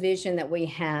is the vision that we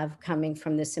have coming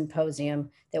from the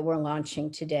symposium that we're launching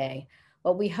today.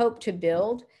 What we hope to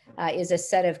build is a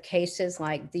set of cases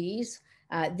like these.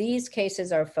 These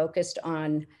cases are focused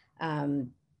on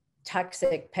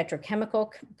toxic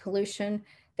petrochemical pollution.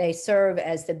 They serve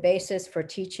as the basis for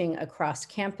teaching across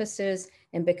campuses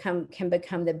and can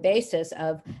become the basis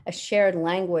of a shared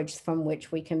language from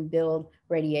which we can build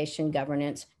radiation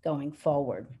governance going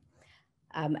forward.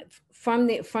 From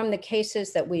the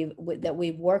cases that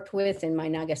we've worked with in my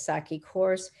Nagasaki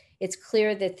course, it's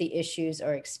clear that the issues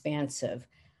are expansive.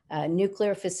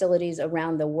 Nuclear facilities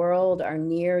around the world are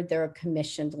near their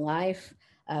commissioned life.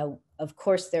 Of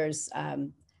course, there's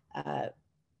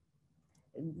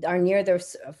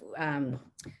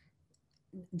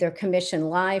their commissioned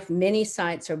life. Many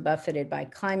sites are buffeted by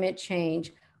climate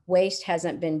change. Waste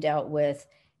hasn't been dealt with.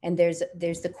 And there's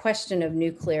the question of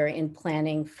nuclear in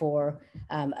planning for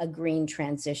a green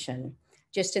transition.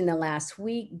 Just in the last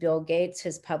week, Bill Gates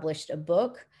has published a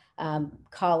book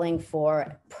calling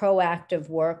for proactive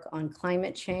work on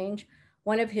climate change.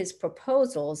 One of his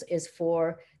proposals is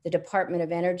for the Department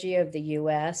of Energy of the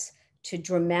US to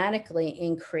dramatically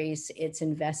increase its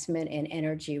investment in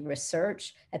energy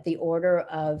research at the order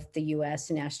of the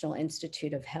US National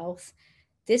Institute of Health.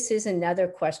 This is another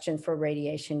question for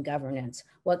radiation governance.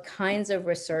 What kinds of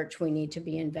research we need to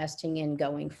be investing in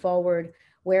going forward?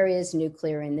 Where is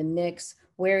nuclear in the mix?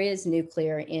 Where is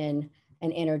nuclear in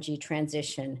an energy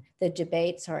transition? The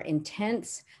debates are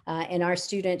intense, and our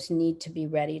students need to be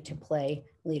ready to play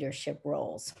leadership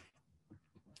roles.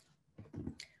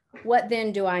 What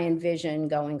then do I envision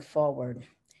going forward?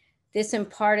 This in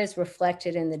part is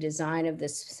reflected in the design of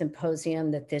this symposium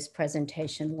that this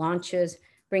presentation launches,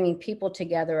 bringing people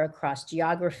together across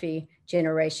geography,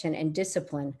 generation, and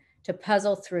discipline to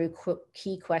puzzle through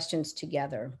key questions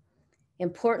together.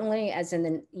 Importantly, as in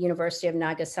the University of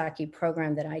Nagasaki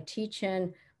program that I teach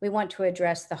in, we want to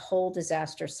address the whole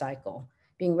disaster cycle,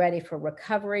 being ready for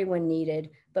recovery when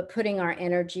needed, but putting our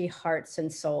energy, hearts,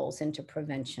 and souls into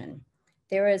prevention.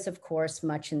 There is, of course,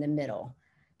 much in the middle.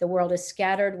 The world is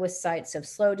scattered with sites of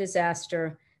slow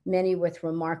disaster, many with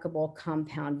remarkable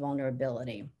compound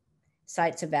vulnerability.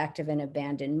 sites of active and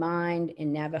abandoned mine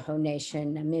in Navajo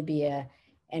Nation, Namibia,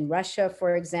 and Russia,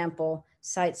 for example,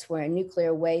 sites where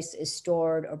nuclear waste is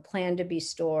stored or planned to be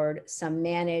stored, some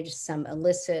managed, some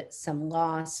illicit, some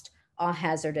lost, all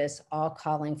hazardous, all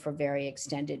calling for very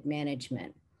extended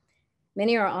management.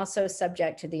 Many are also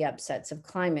subject to the upsets of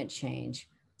climate change.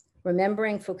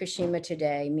 Remembering Fukushima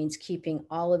today means keeping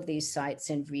all of these sites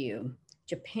in view.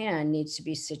 Japan needs to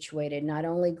be situated not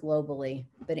only globally,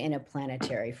 but in a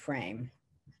planetary frame.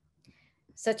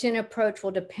 Such an approach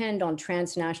will depend on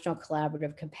transnational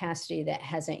collaborative capacity that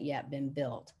hasn't yet been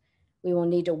built. We will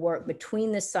need to work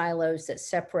between the silos that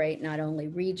separate not only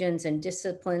regions and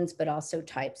disciplines, but also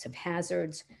types of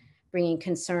hazards, bringing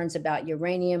concerns about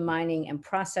uranium mining and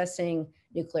processing,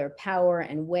 nuclear power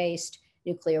and waste,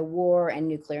 nuclear war and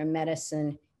nuclear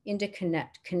medicine into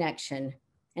connection,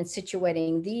 and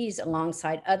situating these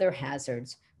alongside other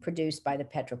hazards produced by the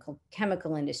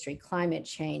petrochemical industry, climate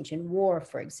change, and war,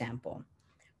 for example,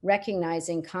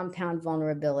 recognizing compound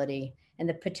vulnerability and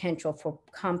the potential for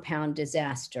compound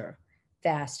disaster,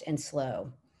 fast and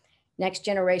slow. Next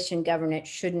generation governance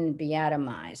shouldn't be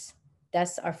atomized.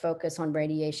 Thus, our focus on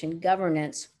radiation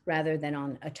governance rather than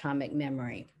on atomic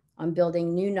memory, on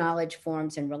building new knowledge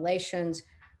forms and relations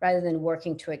rather than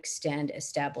working to extend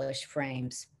established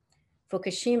frames.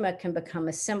 Fukushima can become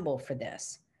a symbol for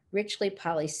this, richly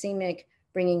polysemic,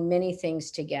 bringing many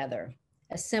things together,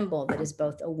 a symbol that is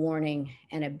both a warning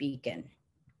and a beacon.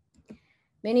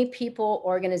 Many people,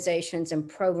 organizations, and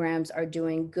programs are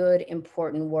doing good,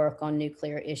 important work on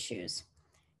nuclear issues.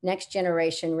 Next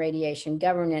generation radiation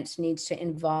governance needs to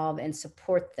involve and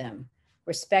support them,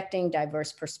 respecting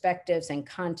diverse perspectives and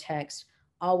contexts,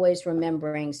 always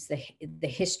remembering the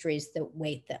histories that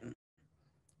weight them.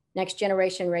 Next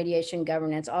generation radiation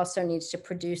governance also needs to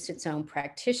produce its own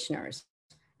practitioners,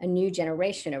 a new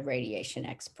generation of radiation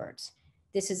experts.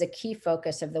 This is a key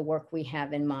focus of the work we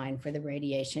have in mind for the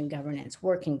Radiation Governance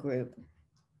Working Group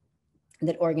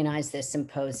that organized this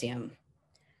symposium.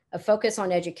 A focus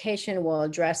on education will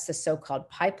address the so-called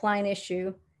pipeline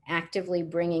issue, actively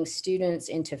bringing students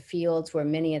into fields where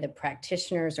many of the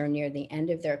practitioners are near the end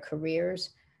of their careers.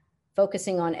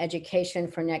 Focusing on education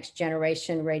for next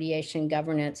generation radiation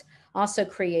governance also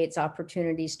creates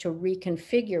opportunities to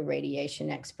reconfigure radiation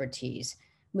expertise,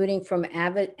 moving from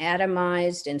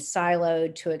atomized and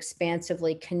siloed to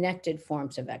expansively connected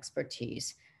forms of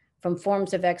expertise, from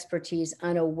forms of expertise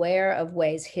unaware of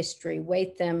ways history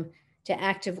weight them to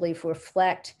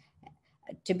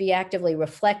be actively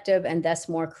reflective and thus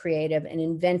more creative and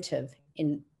inventive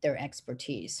in their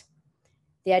expertise.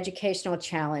 The educational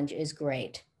challenge is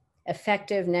great.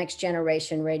 Effective next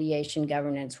generation radiation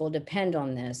governance will depend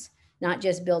on this, not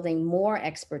just building more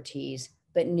expertise,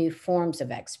 but new forms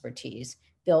of expertise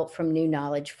built from new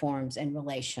knowledge forms and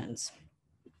relations.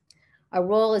 Our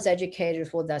role as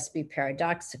educators will thus be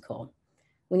paradoxical.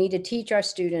 We need to teach our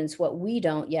students what we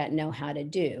don't yet know how to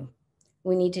do.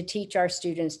 We need to teach our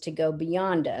students to go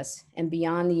beyond us and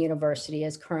beyond the university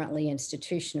as currently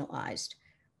institutionalized.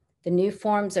 The new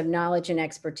forms of knowledge and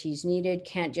expertise needed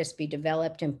can't just be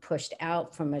developed and pushed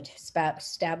out from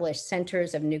established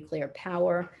centers of nuclear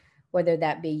power, whether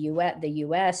that be the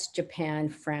US, Japan,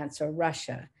 France, or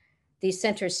Russia. These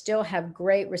centers still have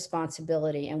great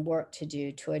responsibility and work to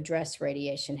do to address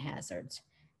radiation hazards.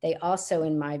 They also,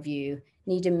 in my view,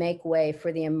 need to make way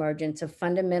for the emergence of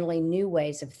fundamentally new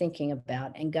ways of thinking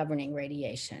about and governing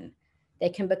radiation. They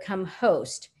can become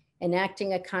host,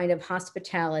 enacting a kind of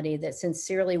hospitality that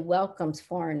sincerely welcomes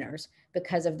foreigners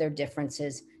because of their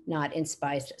differences, not in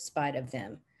spite of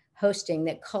them. Hosting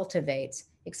that cultivates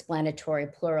explanatory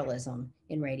pluralism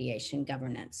in radiation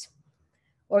governance.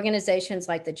 Organizations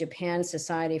like the Japan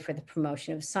Society for the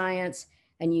Promotion of Science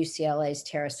and UCLA's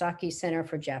Terasaki Center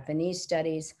for Japanese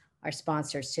Studies, our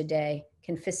sponsors today,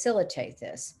 can facilitate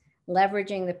this,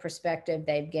 leveraging the perspective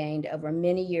they've gained over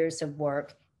many years of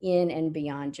work in and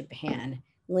beyond Japan,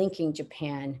 linking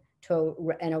Japan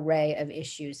to an array of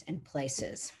issues and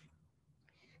places.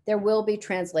 There will be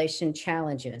translation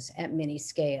challenges at many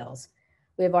scales.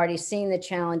 We've already seen the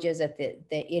challenges at the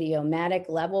idiomatic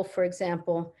level, for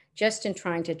example, just in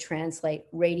trying to translate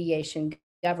radiation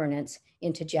governance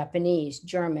into Japanese,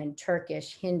 German,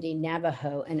 Turkish, Hindi,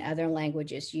 Navajo, and other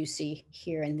languages you see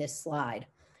here in this slide.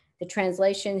 The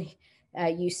translation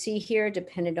you see here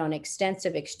depended on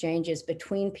extensive exchanges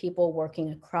between people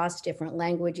working across different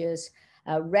languages,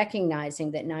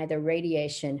 recognizing that neither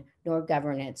radiation nor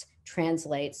governance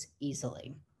translates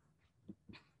easily.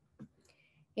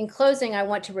 In closing, I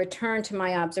want to return to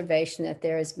my observation that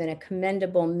there has been a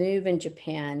commendable move in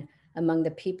Japan among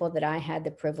the people that I had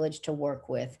the privilege to work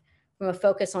with from a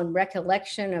focus on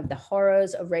recollection of the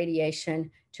horrors of radiation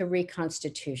to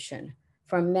reconstitution,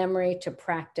 from memory to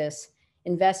practice,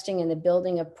 investing in the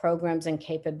building of programs and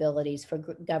capabilities for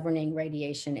governing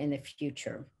radiation in the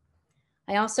future.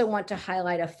 I also want to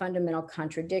highlight a fundamental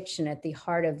contradiction at the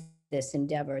heart of this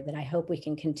endeavor that I hope we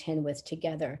can contend with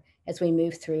together as we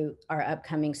move through our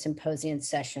upcoming symposium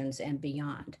sessions and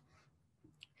beyond.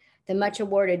 The much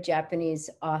awarded Japanese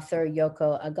author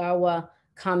Yoko Ogawa,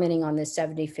 commenting on the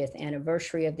 75th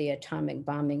anniversary of the atomic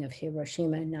bombing of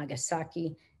Hiroshima and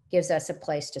Nagasaki, gives us a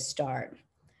place to start.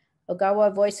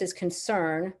 Ogawa voices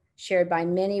concern, shared by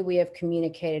many we have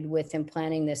communicated with in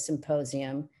planning this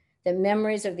symposium, that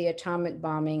memories of the atomic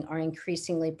bombing are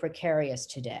increasingly precarious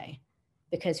today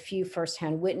because few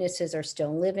firsthand witnesses are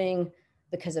still living,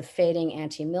 because of fading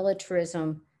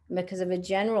anti-militarism, and because of a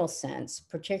general sense,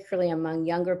 particularly among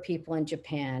younger people in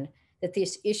Japan, that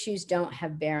these issues don't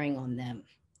have bearing on them.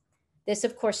 This,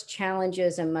 of course,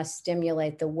 challenges and must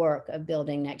stimulate the work of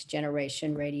building next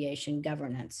generation radiation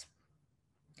governance.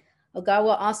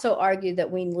 Ogawa also argued that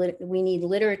we need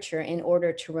literature in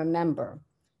order to remember,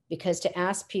 because to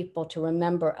ask people to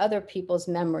remember other people's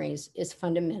memories is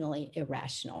fundamentally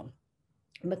irrational.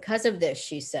 Because of this,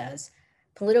 she says,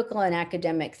 political and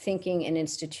academic thinking and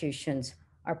institutions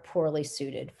are poorly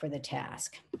suited for the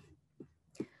task.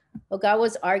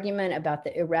 Ogawa's argument about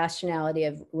the irrationality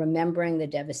of remembering the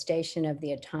devastation of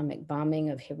the atomic bombing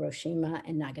of Hiroshima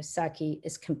and Nagasaki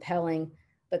is compelling,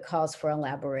 but calls for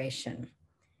elaboration.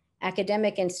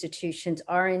 Academic institutions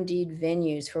are indeed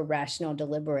venues for rational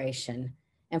deliberation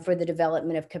and for the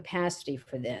development of capacity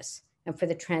for this, and for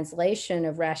the translation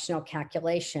of rational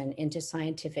calculation into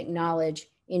scientific knowledge,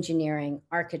 engineering,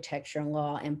 architecture,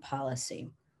 law, and policy.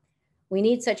 We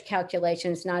need such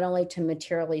calculations not only to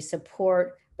materially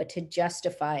support, but to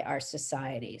justify our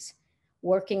societies.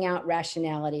 Working out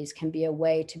rationalities can be a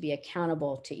way to be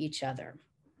accountable to each other.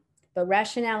 But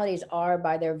rationalities are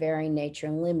by their very nature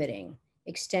limiting,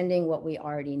 extending what we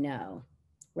already know.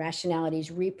 Rationalities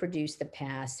reproduce the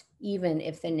past, even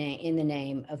if in the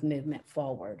name of movement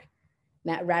forward.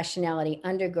 Rationality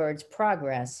undergirds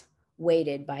progress,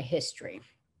 weighted by history.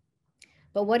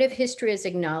 But what if history is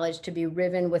acknowledged to be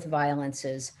riven with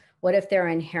violences? What if there are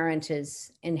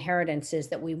inheritances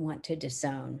that we want to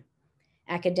disown?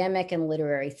 Academic and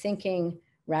literary thinking,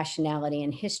 rationality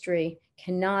and history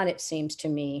cannot, it seems to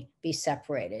me, be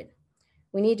separated.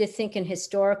 We need to think in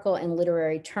historical and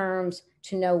literary terms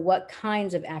to know what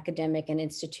kinds of academic and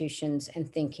institutions and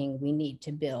thinking we need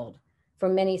to build for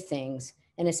many things,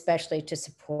 and especially to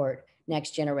support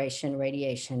next generation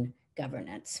radiation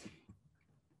governance.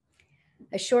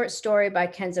 A short story by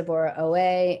Kenzaburo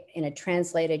Oe in a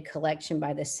translated collection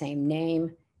by the same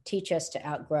name, Teach Us to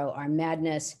Outgrow Our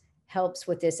Madness, helps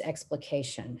with this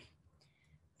explication.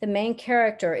 The main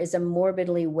character is a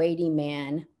morbidly weighty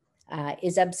man,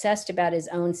 is obsessed about his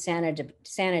own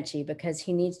sanity because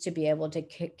he needs to be able to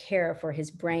care for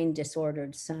his brain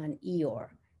disordered son, Eeyore,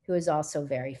 who is also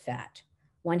very fat.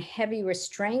 One heavy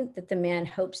restraint that the man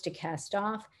hopes to cast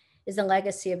off is the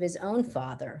legacy of his own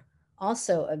father,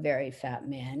 also a very fat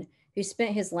man, who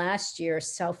spent his last year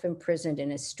self-imprisoned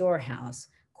in his storehouse,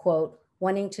 quote,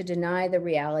 wanting to deny the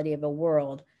reality of a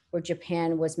world where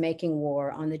Japan was making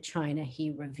war on the China he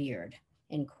revered,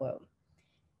 end quote.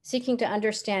 Seeking to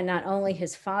understand not only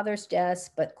his father's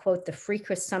deaths, but, quote, the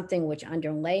freakish something which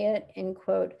underlay it, end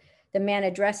quote, the man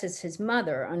addresses his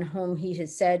mother, on whom he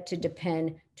is said to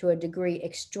depend to a degree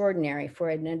extraordinary for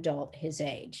an adult his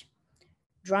age.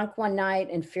 Drunk one night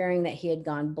and fearing that he had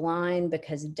gone blind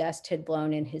because dust had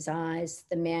blown in his eyes,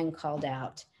 the man called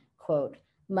out, quote,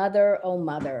 "Mother, oh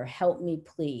mother, help me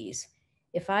please.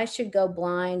 If I should go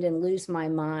blind and lose my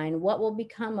mind, what will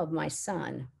become of my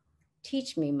son?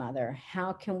 Teach me, mother,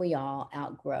 how can we all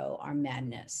outgrow our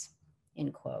madness?"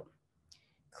 End quote.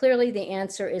 Clearly, the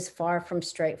answer is far from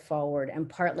straightforward and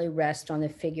partly rests on the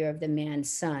figure of the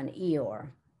man's son,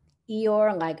 Eeyore.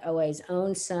 Eeyore, like Oe's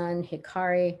own son,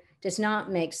 Hikari, does not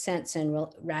make sense in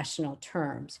rational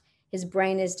terms. His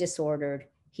brain is disordered.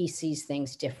 He sees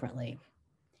things differently.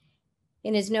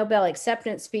 In his Nobel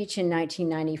acceptance speech in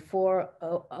 1994,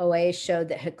 Oe showed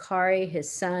that Hikari, his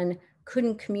son,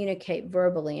 couldn't communicate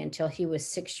verbally until he was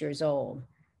 6 years old.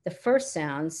 The first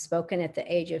sounds, spoken at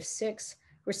the age of 6,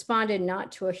 responded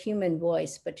not to a human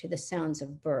voice, but to the sounds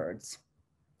of birds.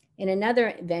 In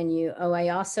another venue, Oe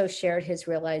also shared his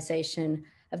realization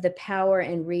of the power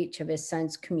and reach of his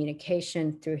son's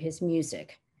communication through his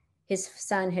music. His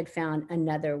son had found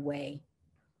another way.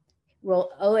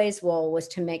 Oe's role was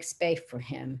to make space for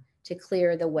him, to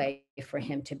clear the way for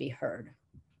him to be heard.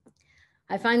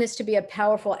 I find this to be a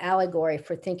powerful allegory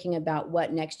for thinking about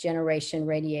what next generation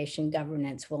radiation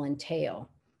governance will entail.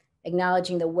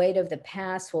 Acknowledging the weight of the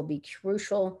past will be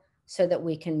crucial so that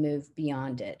we can move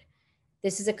beyond it.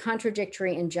 This is a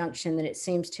contradictory injunction that it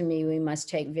seems to me we must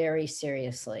take very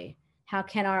seriously. How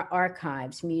can our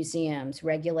archives, museums,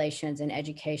 regulations, and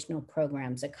educational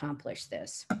programs accomplish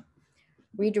this?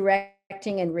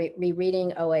 Redirecting and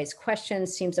rereading OA's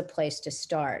questions seems a place to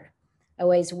start.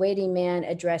 OA's weighty man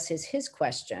addresses his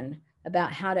question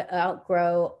about how to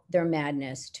outgrow their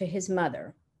madness to his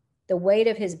mother. The weight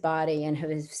of his body and of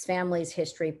his family's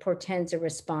history portends a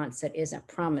response that isn't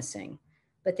promising.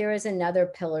 But there is another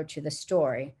pillar to the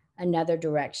story, another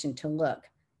direction to look,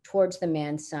 towards the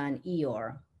man's son,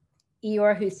 Eeyore.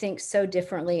 Eeyore, who thinks so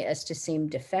differently as to seem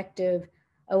defective.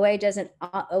 OA doesn't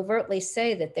overtly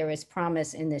say that there is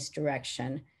promise in this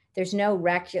direction. There's no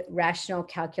rational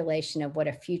calculation of what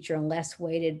a future less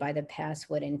weighted by the past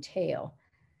would entail.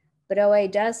 But OA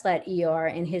does let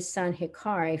Eeyore and his son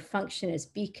Hikari function as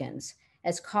beacons,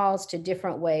 as calls to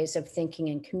different ways of thinking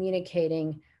and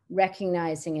communicating,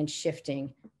 recognizing and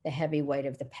shifting the heavy weight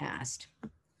of the past.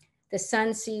 The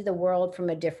sons see the world from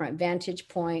a different vantage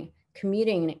point,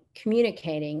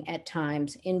 communicating at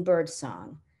times in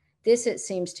birdsong. This, it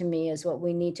seems to me, is what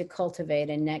we need to cultivate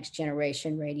in next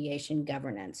generation radiation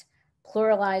governance,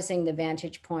 pluralizing the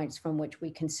vantage points from which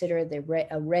we consider the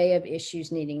array of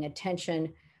issues needing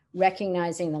attention,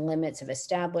 recognizing the limits of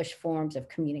established forms of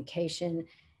communication,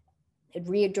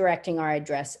 redirecting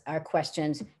our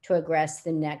questions to address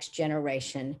the next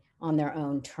generation on their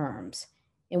own terms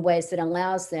in ways that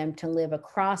allows them to live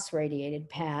across radiated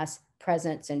past,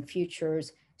 presents, and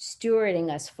futures,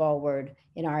 stewarding us forward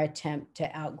in our attempt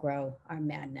to outgrow our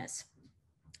madness.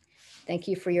 Thank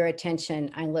you for your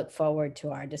attention. I look forward to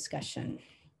our discussion.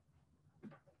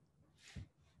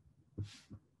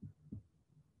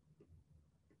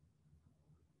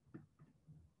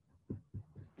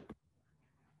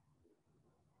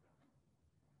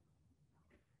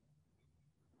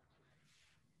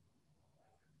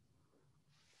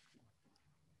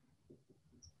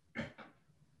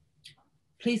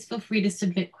 Please feel free to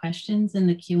submit questions in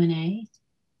the Q&A.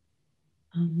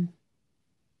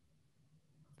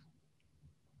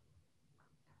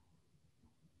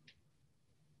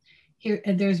 Here,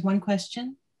 there's one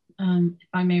question, if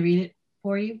I may read it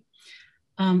for you.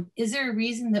 Is there a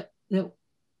reason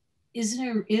is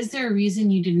there a reason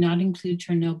you did not include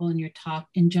Chernobyl in your talk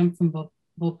and jump from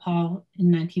Bhopal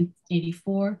in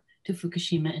 1984 to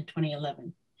Fukushima in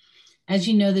 2011? As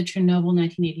you know, the Chernobyl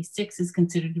 1986 is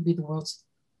considered to be the world's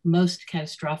most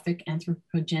catastrophic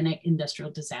anthropogenic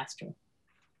industrial disaster.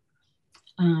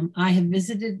 I have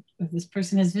visited, or this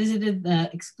person has visited the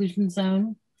exclusion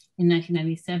zone in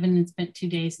 1997 and spent 2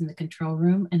 days in the control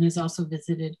room, and has also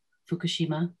visited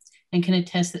Fukushima, and can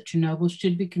attest that Chernobyl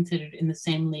should be considered in the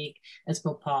same league as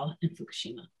Bhopal and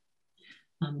Fukushima.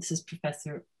 This is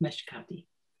Professor Meshkati.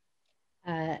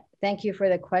 Thank you for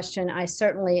the question. I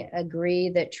certainly agree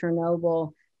that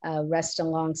Chernobyl rests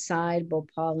alongside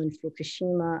Bhopal and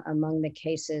Fukushima among the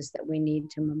cases that we need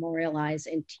to memorialize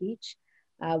and teach.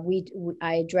 We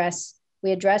address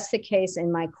the case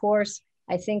in my course.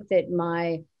 I think that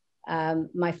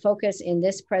my focus in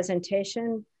this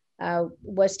presentation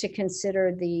was to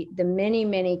consider the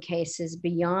many cases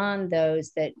beyond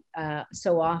those that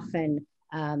so often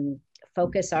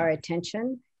focus our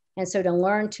attention. And so to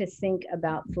learn to think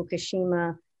about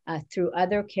Fukushima through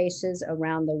other cases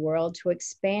around the world, to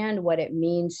expand what it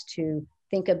means to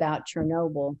think about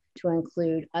Chernobyl, to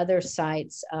include other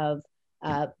sites of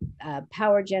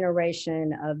power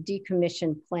generation, of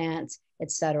decommissioned plants,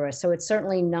 et cetera. So it's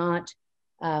certainly not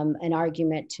an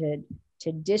argument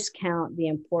to discount the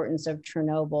importance of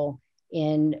Chernobyl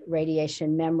in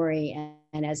radiation memory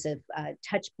and as a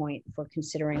touch point for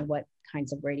considering what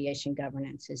kinds of radiation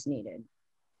governance is needed.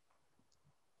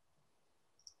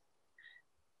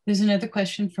 There's another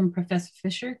question from Professor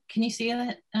Fisher. Can you see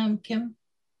that, Kim?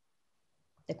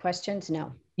 The questions?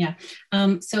 No. Yeah.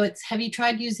 So it's, have you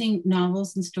tried using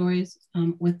novels and stories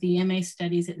with the MA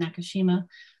studies at Nakashima?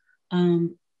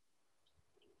 And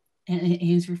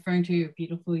he's referring to your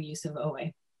beautiful use of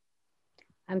OA.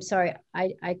 I'm sorry,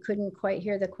 I couldn't quite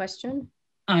hear the question.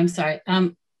 I'm sorry.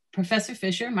 Professor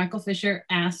Fisher, Michael Fisher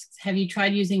asks, have you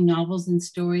tried using novels and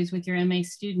stories with your MA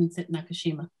students at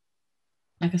Nakashima?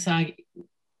 Nagasaki.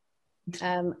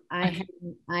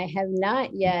 I have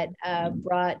not yet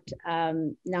brought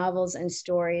novels and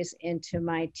stories into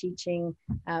my teaching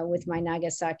with my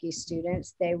Nagasaki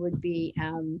students. They would be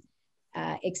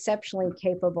exceptionally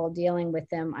capable dealing with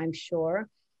them, I'm sure.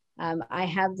 I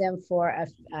have them for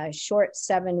a short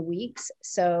 7 weeks.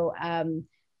 So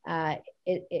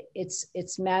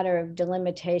It's a matter of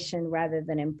delimitation rather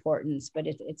than importance, but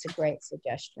it's a great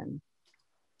suggestion.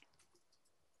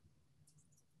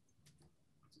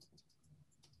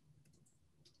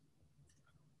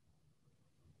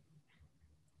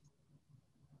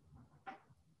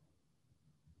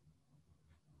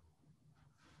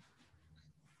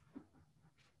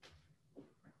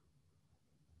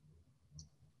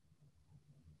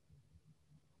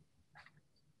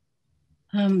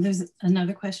 There's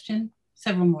another question,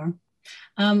 several more.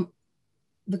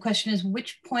 The question is,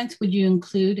 which points would you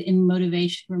include in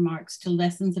motivation remarks to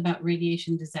lessons about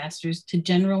radiation disasters to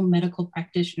general medical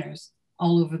practitioners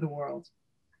all over the world?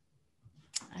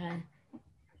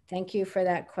 Thank you for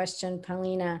that question,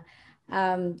 Paulina.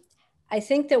 I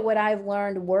think that what I've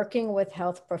learned working with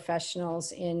health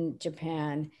professionals in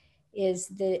Japan is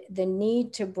the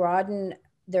need to broaden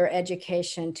their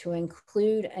education to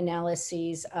include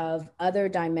analyses of other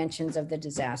dimensions of the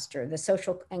disaster, the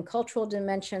social and cultural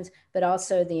dimensions, but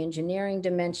also the engineering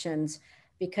dimensions,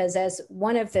 because as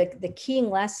one of the key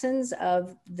lessons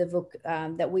of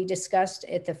that we discussed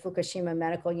at the Fukushima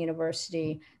Medical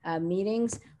University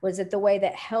meetings was that the way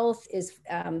that health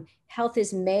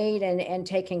is made and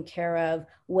taken care of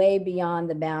way beyond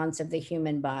the bounds of the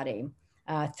human body.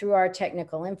 Through our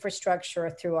technical infrastructure,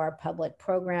 through our public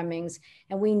programmings.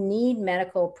 And we need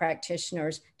medical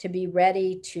practitioners to be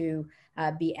ready to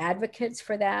be advocates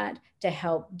for that, to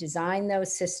help design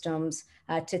those systems,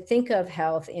 to think of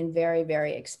health in very,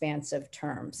 very expansive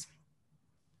terms.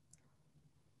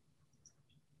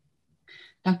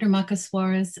 Dr. Maca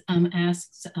Suarez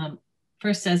asks,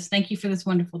 first says, thank you for this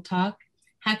wonderful talk.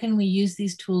 How can we use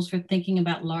these tools for thinking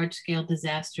about large-scale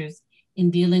disasters in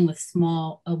dealing with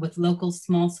local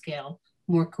small-scale,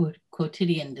 more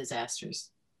quotidian disasters?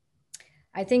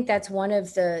 I think that's one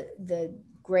of the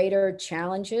greater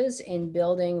challenges in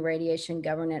building radiation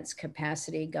governance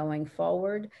capacity going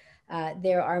forward.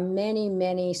 There are many,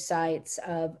 many sites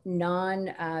of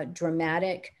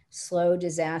non-dramatic slow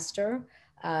disaster.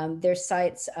 There's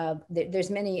sites of, there's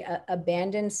many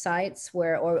abandoned sites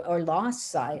where, or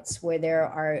lost sites where there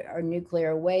are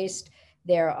nuclear waste.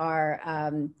 There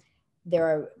are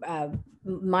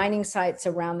mining sites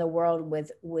around the world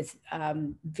with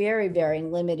very, very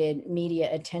limited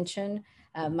media attention.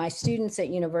 My students at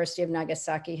University of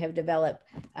Nagasaki have developed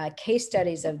case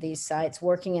studies of these sites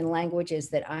working in languages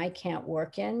that I can't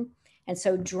work in. And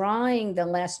so drawing the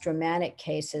less dramatic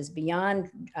cases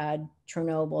beyond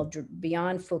Chernobyl,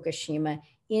 beyond Fukushima,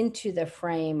 into the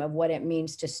frame of what it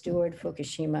means to steward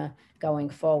Fukushima going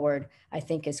forward, I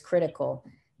think is critical.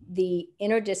 The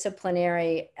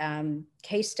interdisciplinary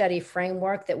case study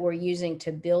framework that we're using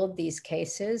to build these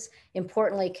cases,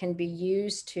 importantly, can be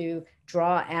used to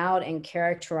draw out and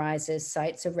characterize as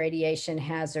sites of radiation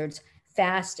hazards,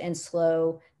 fast and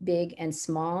slow, big and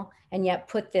small, and yet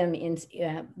put them in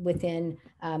within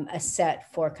a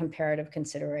set for comparative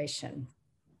consideration.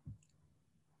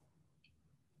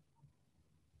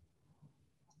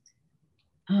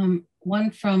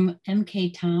 One from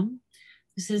MK Tom.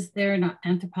 This is, they're an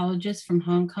anthropologist from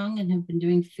Hong Kong and have been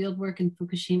doing fieldwork in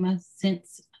Fukushima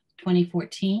since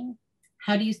 2014.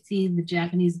 How do you see the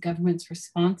Japanese government's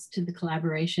response to the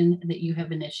collaboration that you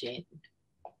have initiated?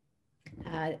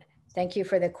 Thank you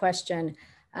for the question.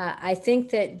 I think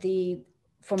that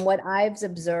from what I've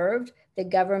observed, the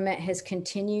government has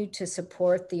continued to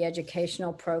support the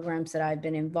educational programs that I've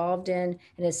been involved in,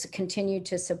 and has continued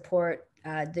to support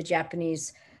the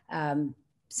Japanese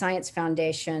Science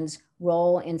Foundation's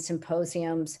role in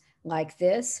symposiums like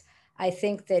this. I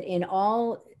think that in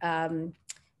all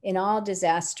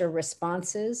disaster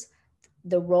responses,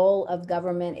 the role of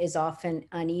government is often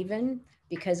uneven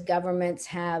because governments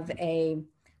have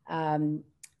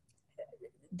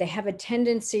they have a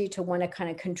tendency to want to kind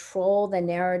of control the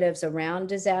narratives around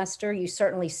disaster. You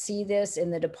certainly see this in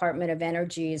the Department of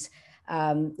Energy's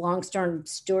long-term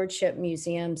stewardship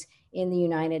museums in the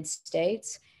United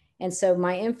States. And so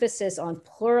my emphasis on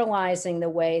pluralizing the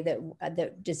way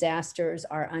that disasters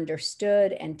are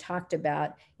understood and talked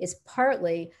about is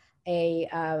partly a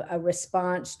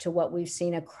response to what we've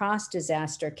seen across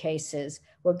disaster cases,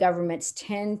 where governments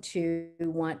tend to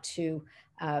want to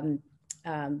kind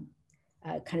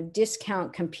of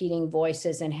discount competing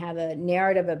voices and have a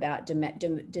narrative about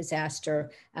disaster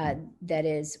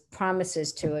that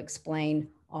promises to explain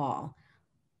all.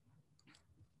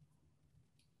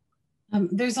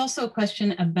 There's also a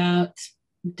question about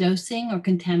dosing or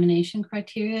contamination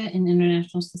criteria in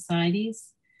international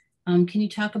societies. Can you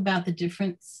talk about the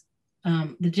differences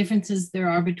there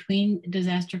are between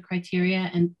disaster criteria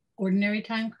and ordinary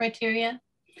time criteria?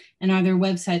 And are there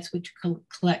websites which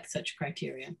collect such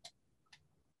criteria?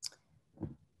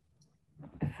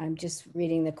 I'm just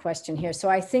reading the question here. So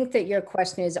I think that your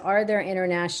question is, are there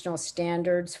international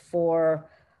standards for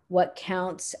what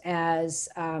counts as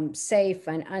safe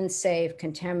and unsafe,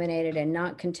 contaminated and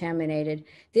not contaminated?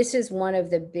 This is one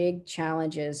of the big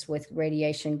challenges with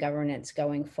radiation governance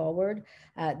going forward.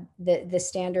 The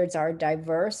standards are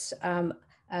diverse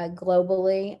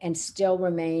globally and still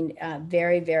remain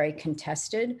very, very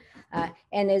contested.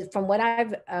 And from what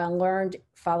I've learned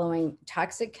following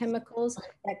toxic chemicals,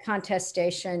 that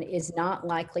contestation is not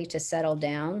likely to settle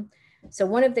down. So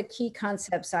one of the key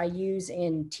concepts I use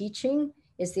in teaching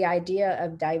is the idea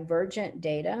of divergent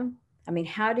data. I mean,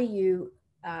 how do you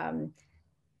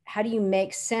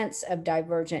make sense of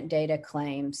divergent data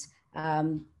claims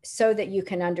so that you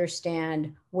can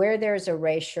understand where there's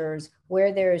erasures,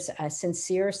 where there's a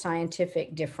sincere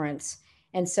scientific difference?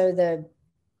 And so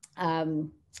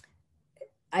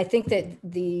I think that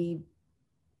the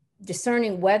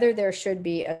discerning whether there should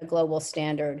be a global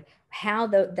standard, how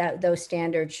those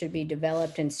standards should be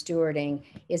developed and stewarding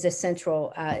is a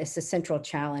central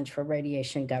challenge for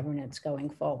radiation governance going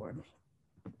forward.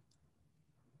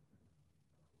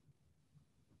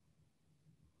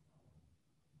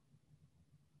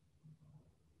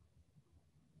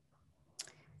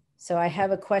 So I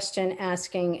have a question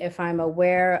asking if I'm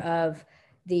aware of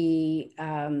the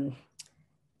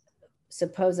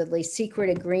supposedly secret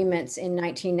agreements in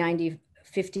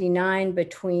 1959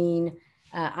 between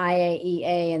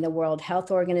IAEA and the World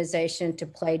Health Organization to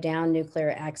play down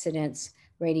nuclear accidents,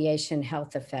 radiation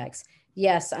health effects.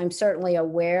 Yes, I'm certainly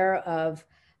aware of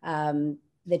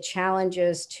the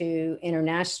challenges to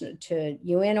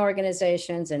UN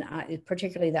organizations and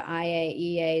particularly the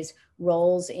IAEA's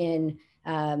roles in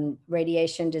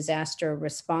radiation disaster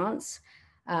response.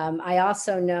 I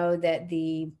also know that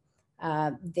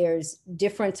there's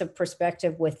difference of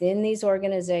perspective within these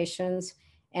organizations.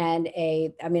 And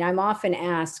I'm often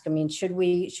asked, should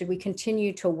we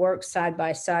continue to work side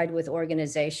by side with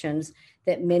organizations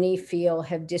that many feel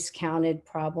have discounted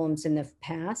problems in the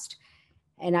past?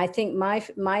 And I think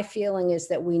my feeling is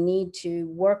that we need to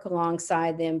work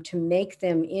alongside them to make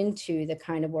them into the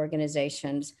kind of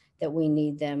organizations that we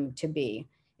need them to be.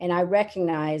 And I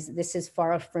recognize this is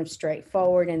far from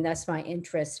straightforward, and that's my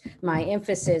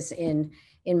emphasis in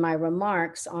my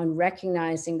remarks on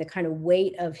recognizing the kind of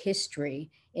weight of history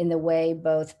in the way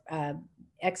both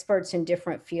experts in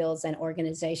different fields and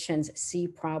organizations see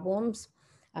problems,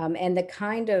 and the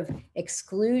kind of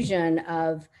exclusion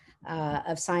of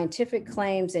scientific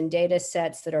claims and data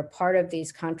sets that are part of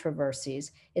these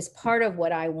controversies is part of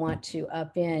what I want to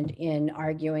upend in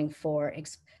arguing for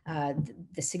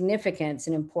the significance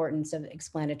and importance of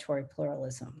explanatory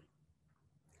pluralism.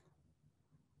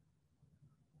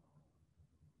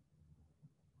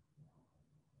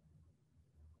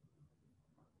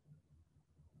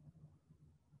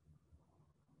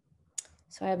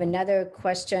 So I have another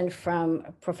question from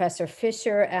Professor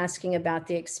Fisher asking about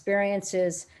the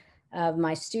experiences of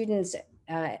my students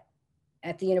at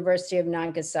the University of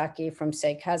Nagasaki from,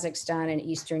 say, Kazakhstan and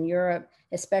Eastern Europe,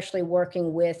 especially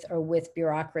working with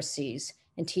bureaucracies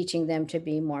and teaching them to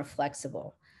be more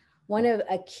flexible.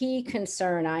 A key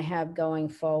concern I have going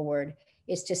forward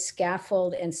is to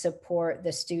scaffold and support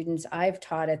the students I've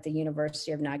taught at the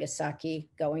University of Nagasaki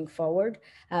going forward.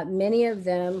 Many of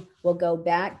them will go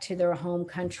back to their home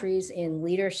countries in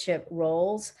leadership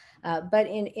roles, but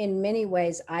in many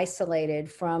ways isolated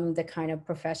from the kind of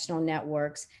professional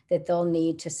networks that they'll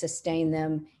need to sustain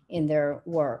them in their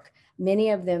work. Many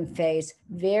of them face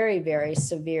very, very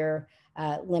severe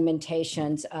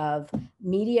limitations of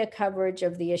media coverage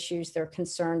of the issues they're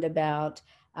concerned about,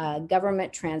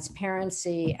 government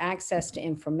transparency, access to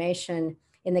information.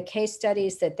 In the case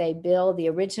studies that they build, the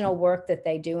original work that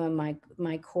they do in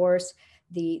my course,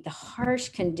 the harsh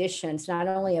conditions, not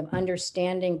only of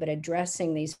understanding, but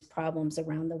addressing these problems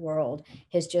around the world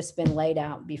has just been laid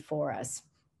out before us.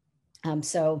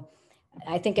 So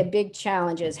I think a big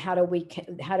challenge is how do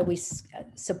we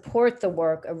support the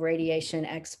work of radiation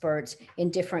experts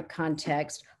in different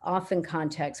contexts, often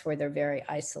contexts where they're very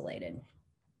isolated.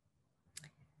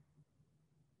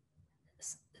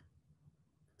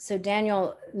 So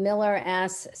Daniel Miller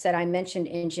said, I mentioned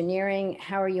engineering.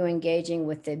 How are you engaging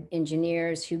with the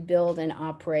engineers who build and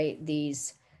operate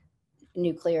these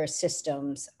nuclear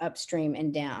systems upstream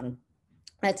and down?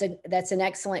 That's an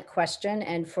excellent question.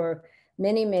 And for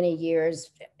many, many years,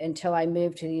 until I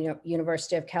moved to the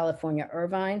University of California,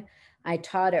 Irvine, I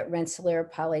taught at Rensselaer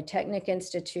Polytechnic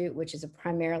Institute, which is a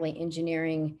primarily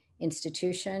engineering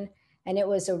institution. And it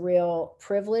was a real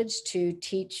privilege to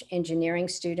teach engineering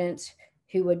students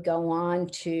who would go on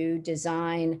to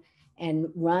design and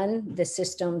run the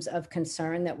systems of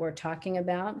concern that we're talking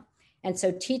about. And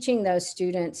so teaching those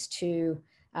students to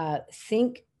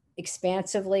think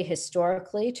expansively,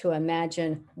 historically, to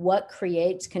imagine what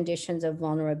creates conditions of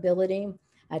vulnerability,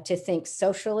 to think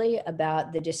socially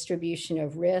about the distribution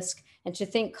of risk, and to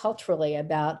think culturally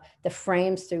about the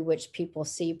frames through which people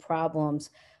see problems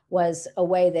was a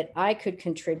way that I could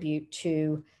contribute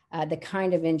to the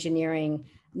kind of engineering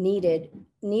needed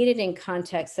in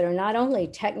contexts that are not only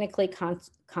technically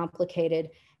complicated,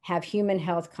 have human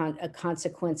health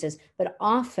consequences, but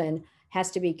often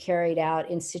has to be carried out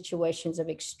in situations of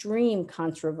extreme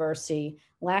controversy,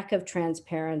 lack of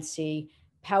transparency,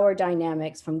 power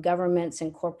dynamics from governments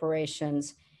and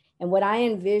corporations. And what I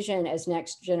envision as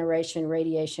next generation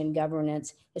radiation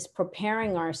governance is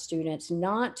preparing our students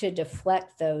not to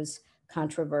deflect those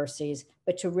controversies,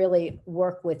 but to really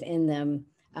work within them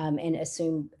and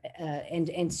assume and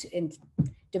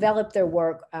develop their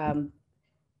work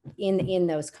in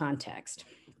those contexts.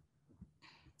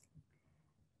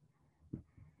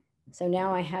 So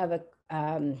now I have a,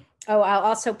 I'll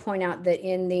also point out that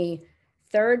in the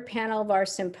third panel of our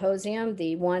symposium,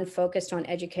 the one focused on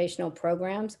educational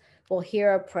programs, we'll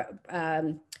hear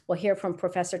from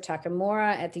Professor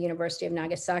Takamura at the University of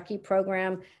Nagasaki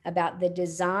program about the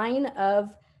design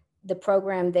of the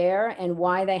program there and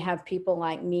why they have people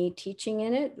like me teaching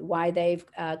in it, why they've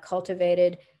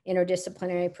cultivated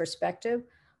interdisciplinary perspective.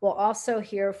 We'll also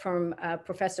hear from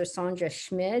Professor Sandra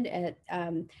Schmid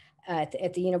at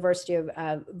the University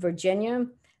of Virginia,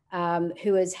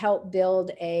 who has helped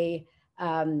build a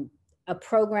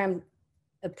program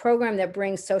that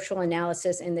brings social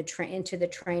analysis into the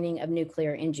training of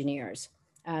nuclear engineers.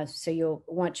 So you'll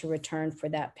want to return for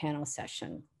that panel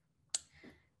session.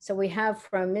 So we have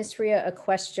from Ms. Ria a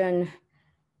question.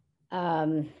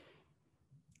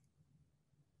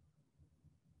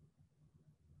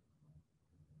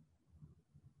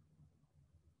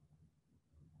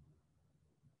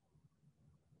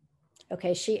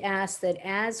 Okay, she asked that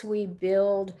as we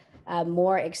build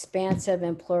more expansive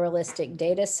and pluralistic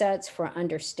data sets for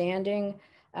understanding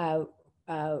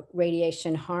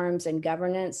radiation harms and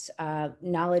governance,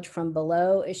 knowledge from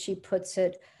below, as she puts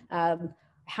it,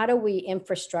 how do we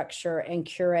infrastructure and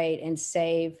curate and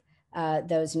save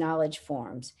those knowledge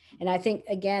forms? And I think,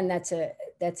 again, that's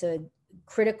a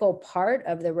critical part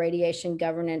of the radiation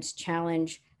governance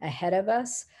challenge ahead of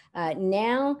us.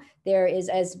 Now there is,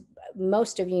 as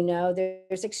most of you know,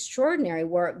 there's extraordinary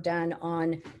work done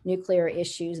on nuclear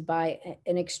issues by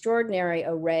an extraordinary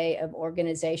array of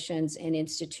organizations and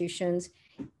institutions.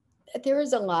 There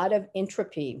is a lot of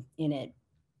entropy in it.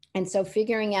 And so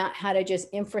figuring out how to just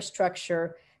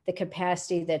infrastructure the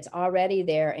capacity that's already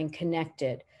there and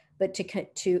connected, but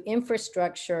to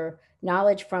infrastructure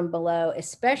knowledge from below,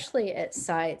 especially at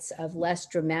sites of less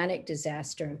dramatic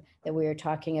disaster that we were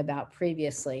talking about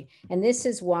previously. And this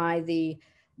is why the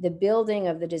building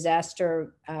of the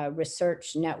Disaster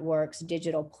Research Network's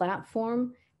digital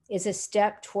platform is a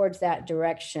step towards that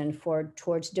direction,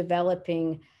 towards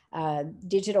developing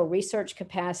digital research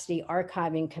capacity,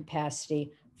 archiving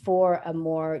capacity for a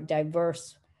more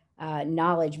diverse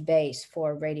knowledge base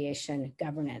for radiation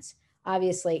governance.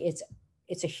 Obviously,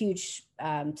 it's a huge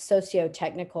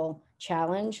socio-technical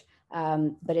challenge,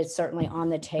 but it's certainly on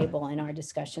the table in our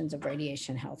discussions of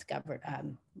radiation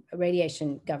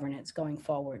governance going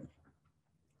forward.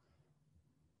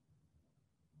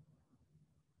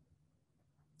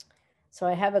 So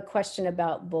I have a question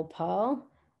about Bhopal.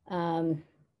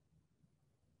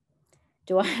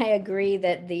 Do I agree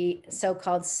that the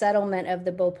so-called settlement of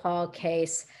the Bhopal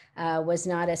case was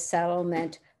not a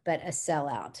settlement, but a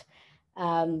sellout?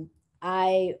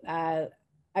 I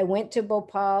went to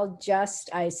Bhopal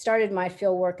I started my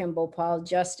field work in Bhopal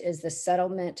just as the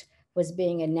settlement was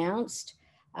being announced,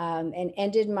 and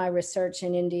ended my research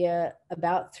in India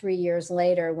about 3 years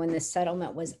later when the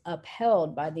settlement was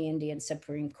upheld by the Indian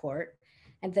Supreme Court.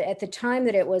 And at the time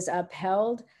that it was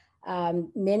upheld,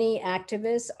 many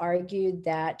activists argued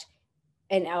that,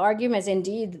 and arguments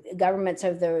indeed, governments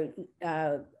of the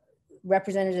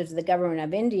representatives of the government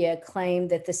of India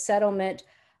claimed that the settlement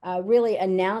really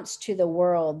announced to the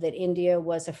world that India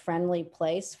was a friendly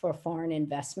place for foreign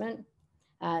investment.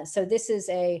 So this is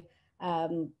a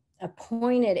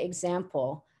pointed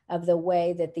example of the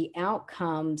way that the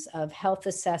outcomes of health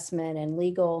assessment and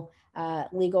legal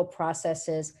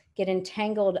processes get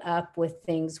entangled up with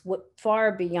things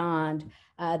far beyond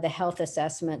the health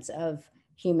assessments of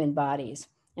human bodies.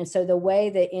 And so the way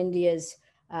that India's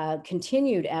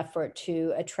continued effort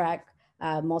to attract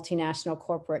multinational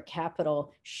corporate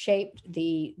capital shaped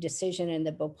the decision in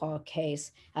the Bhopal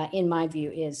case, in my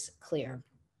view, is clear.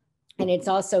 And it's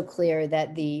also clear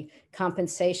that the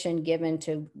compensation given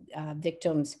to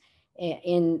victims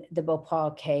in the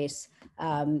Bhopal case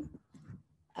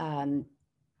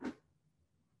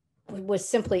was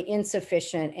simply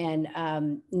insufficient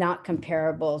and not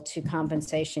comparable to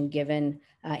compensation given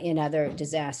in other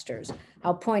disasters.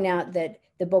 I'll point out that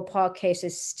the Bhopal case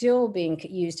is still being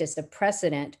used as a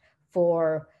precedent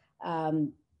for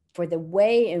the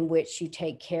way in which you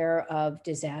take care of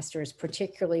disasters,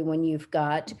 particularly when you've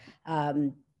got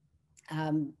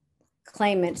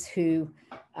claimants who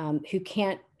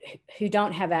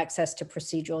don't have access to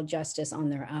procedural justice on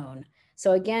their own.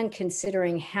 So again,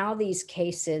 considering how these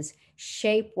cases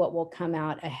shape what will come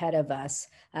out ahead of us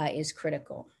is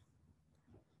critical.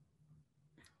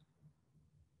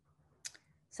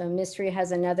 So Mystery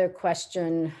has another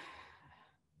question.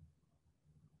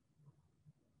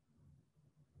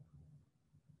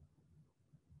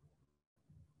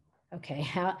 Okay,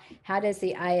 how does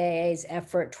the IAA's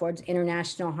effort towards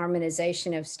international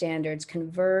harmonization of standards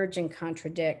converge and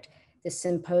contradict the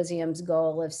symposium's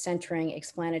goal of centering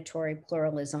explanatory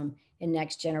pluralism in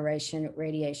next generation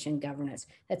radiation governance?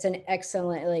 That's an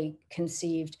excellently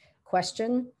conceived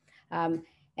question. And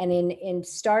in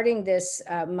starting this,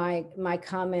 my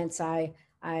comments,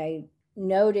 I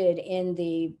noted in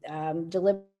the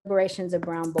deliberations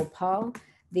around Bhopal,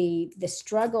 the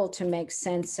struggle to make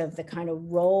sense of the kind of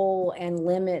role and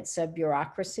limits of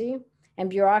bureaucracy. And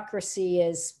bureaucracy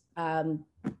is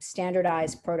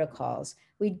standardized protocols.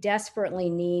 We desperately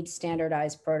need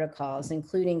standardized protocols,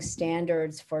 including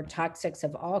standards for toxics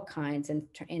of all kinds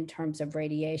in terms of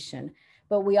radiation.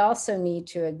 But we also need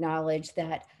to acknowledge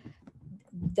that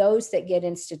those that get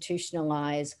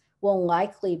institutionalized will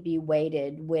likely be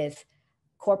weighted with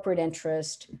corporate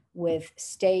interest, with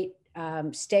state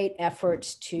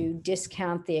efforts to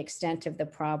discount the extent of the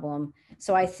problem.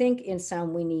 So I think in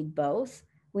some we need both.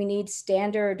 We need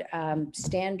standards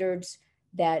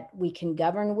that we can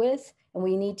govern with, and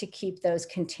we need to keep those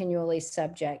continually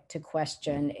subject to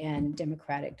question and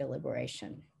democratic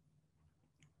deliberation.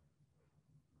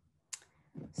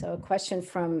 So a question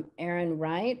from Aaron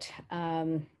Wright.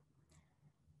 I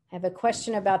have a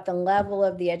question about the level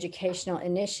of the educational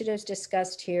initiatives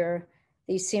discussed here.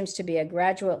 These seems to be a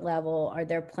graduate level. Are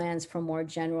there plans for more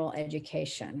general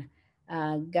education?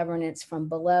 Governance from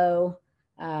below.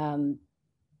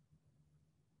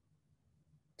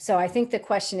 So I think the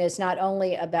question is not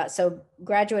only about, so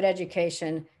graduate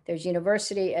education, there's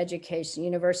university education,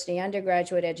 university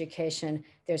undergraduate education,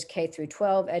 there's K through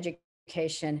 12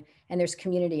 education, and there's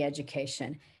community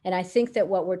education. And I think that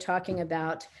what we're talking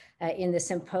about in the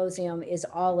symposium is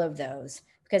all of those,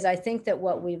 because I think that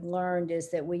what we've learned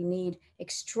is that we need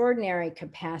extraordinary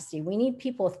capacity. We need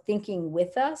people thinking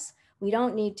with us. We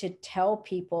don't need to tell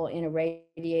people in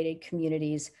irradiated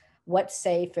communities what's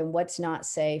safe and what's not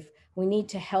safe. We need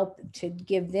to help to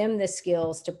give them the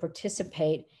skills to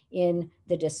participate in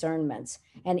the discernments.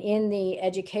 And in the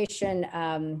education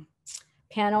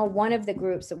panel, one of the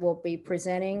groups that will be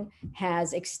presenting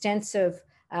has extensive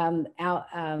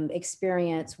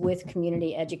experience with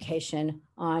community education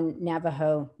on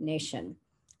Navajo Nation.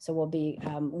 So will be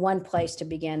one place to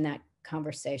begin that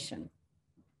conversation.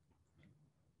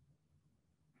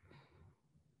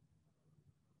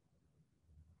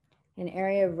 An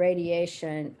area of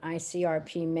radiation,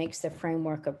 ICRP makes the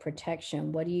framework of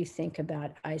protection. What do you think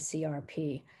about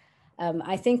ICRP?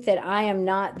 I think that I am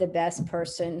not the best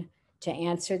person to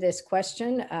answer this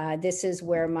question. This is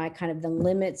where my kind of the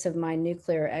limits of my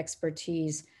nuclear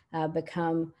expertise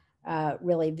become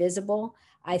really visible.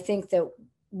 I think that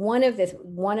one of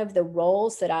the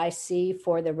roles that I see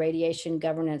for the radiation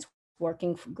governance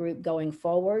working group going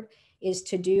forward is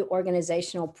to do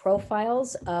organizational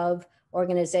profiles of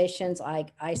organizations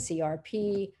like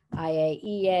ICRP,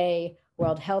 IAEA,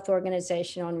 World Health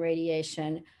Organization on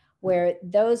radiation, where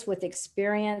those with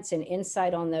experience and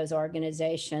insight on those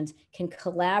organizations can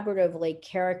collaboratively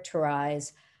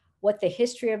characterize what the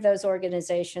history of those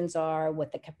organizations are,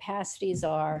 what the capacities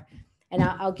are. And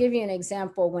I'll give you an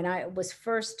example. When I was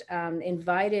first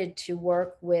invited to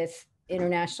work with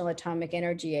International Atomic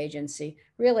Energy Agency,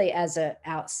 really as an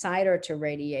outsider to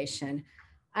radiation,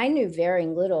 I knew very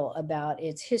little about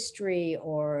its history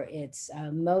or its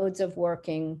modes of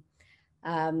working.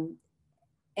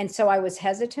 And so I was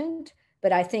hesitant,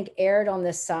 but I think erred on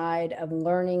the side of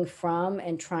learning from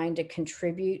and trying to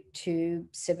contribute to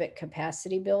civic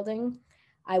capacity building.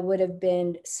 I would have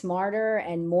been smarter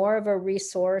and more of a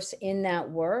resource in that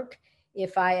work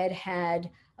if I had had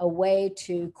a way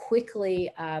to quickly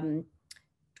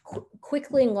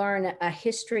quickly learn a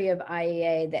history of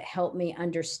IEA that helped me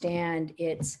understand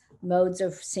its modes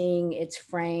of seeing, its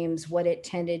frames, what it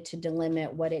tended to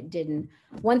delimit, what it didn't.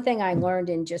 One thing I learned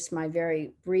in just my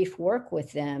very brief work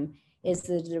with them is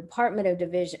the Department of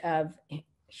Division of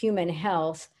Human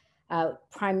Health,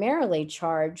 primarily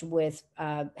charged with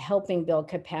helping build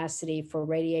capacity for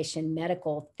radiation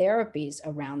medical therapies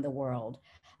around the world,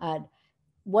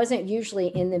 wasn't usually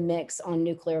in the mix on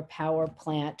nuclear power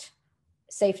plant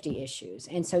safety issues.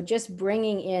 And so just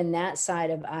bringing in that side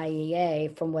of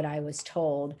IEA, from what I was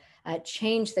told,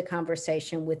 changed the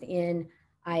conversation within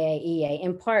IAEA,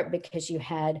 in part because you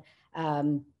had,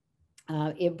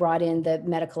 it brought in the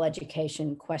medical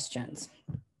education questions.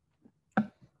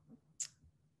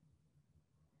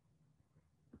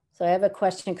 So I have a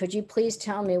question. Could you please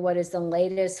tell me what is the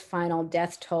latest final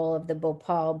death toll of the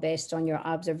Bhopal based on your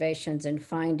observations and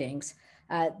findings?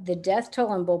 The death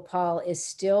toll in Bhopal is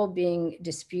still being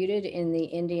disputed in the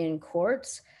Indian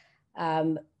courts.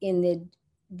 In the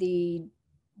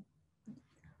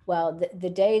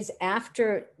days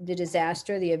after the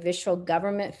disaster, the official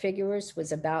government figures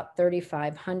was about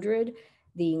 3,500.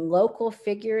 The local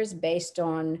figures based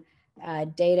on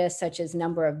data such as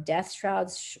number of death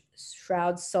shrouds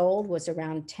sold was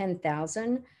around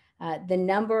 10,000. The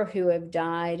number who have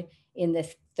died in the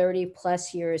 30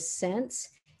 plus years since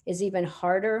is even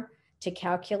harder to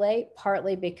calculate,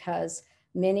 partly because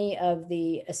many of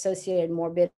the associated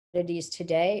morbidities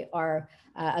today are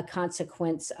a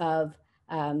consequence of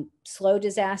slow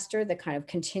disaster, the kind of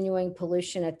continuing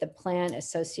pollution at the plant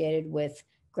associated with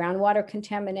groundwater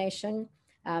contamination.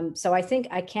 So I think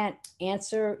I can't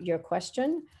answer your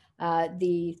question. I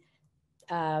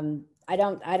don't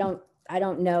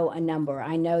know a number.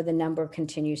 I know the number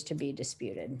continues to be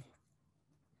disputed.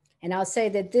 And I'll say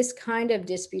that this kind of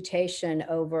disputation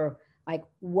over like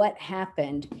what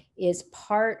happened is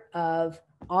part of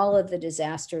all of the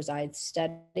disasters I'd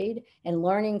studied, and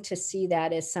learning to see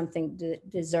that as something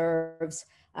that deserves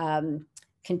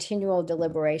continual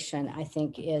deliberation, I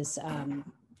think is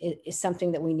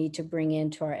something that we need to bring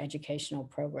into our educational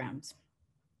programs.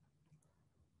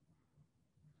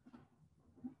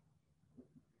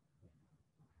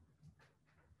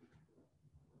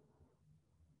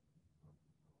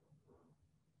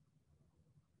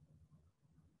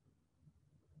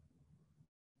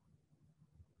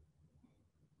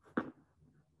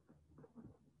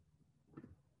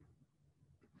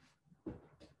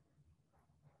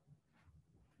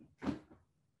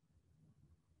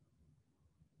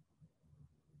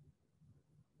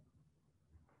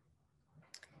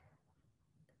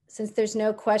 Since there's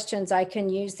no questions, I can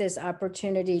use this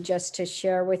opportunity just to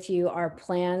share with you our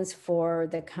plans for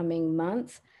the coming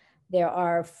month. There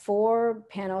are 4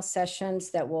 panel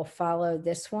sessions that will follow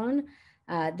this one.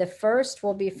 The first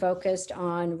will be focused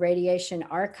on radiation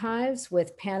archives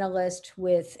with panelists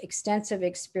with extensive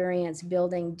experience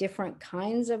building different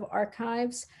kinds of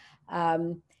archives,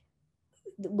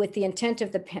 with the intent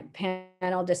of the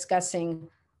panel discussing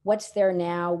what's there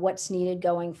now, what's needed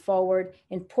going forward.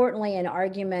 Importantly, an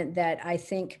argument that I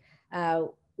think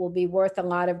will be worth a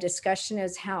lot of discussion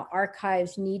is how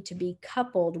archives need to be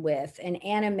coupled with and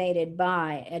animated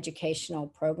by educational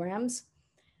programs.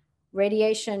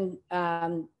 Radiation,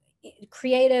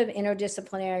 creative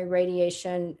interdisciplinary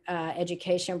radiation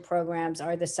education programs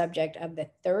are the subject of the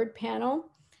 3rd panel,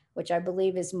 which I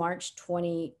believe is March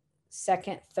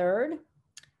 22nd, 3rd.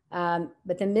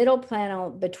 But the middle panel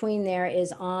between there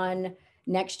is on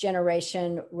next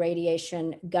generation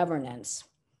radiation governance.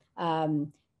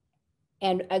 And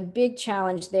a big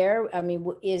challenge there, I mean,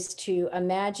 is to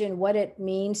imagine what it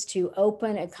means to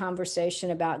open a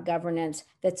conversation about governance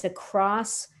that's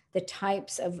across the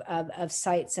types of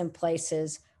sites and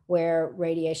places where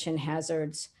radiation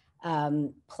hazards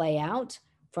play out,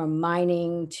 from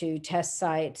mining to test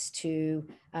sites to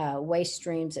waste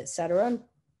streams, et cetera.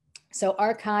 So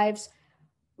archives,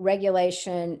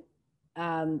 regulation,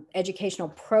 educational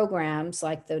programs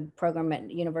like the program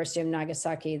at University of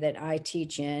Nagasaki that I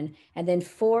teach in, and then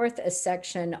 4th, a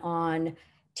section on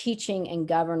teaching and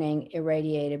governing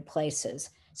irradiated places.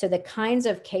 So the kinds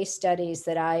of case studies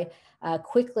that I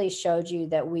quickly showed you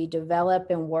that we develop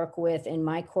and work with in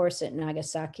my course at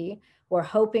Nagasaki, we're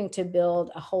hoping to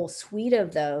build a whole suite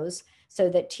of those so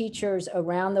that teachers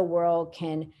around the world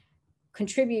can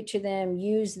contribute to them,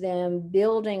 use them,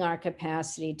 building our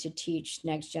capacity to teach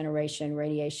next generation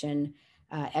radiation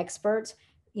experts.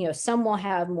 You know, some will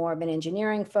have more of an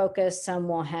engineering focus, some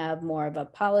will have more of a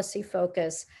policy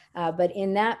focus, but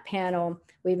in that panel,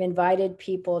 we've invited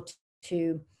people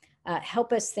to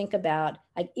help us think about,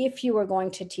 like, if you were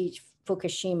going to teach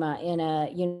Fukushima in a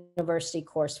university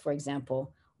course, for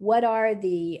example, what are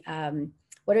the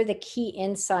key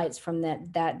insights from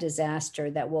that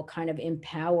disaster that will kind of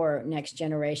empower next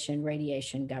generation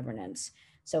radiation governance?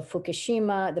 So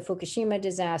Fukushima, the Fukushima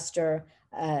disaster,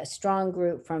 a strong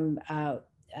group from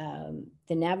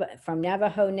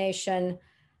Navajo Nation,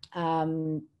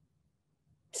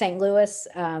 St. Louis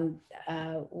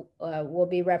will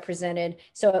be represented.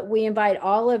 So we invite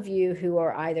all of you who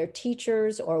are either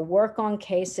teachers or work on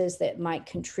cases that might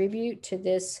contribute to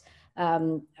this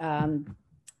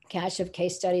cache of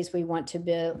case studies we want to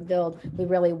build. We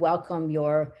really welcome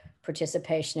your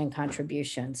participation and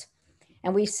contributions.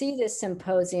 And we see this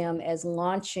symposium as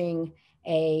launching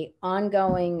an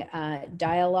ongoing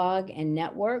dialogue and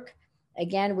network.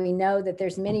 Again, we know that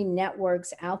there's many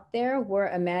networks out there. We're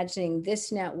imagining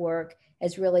this network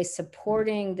as really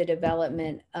supporting the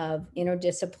development of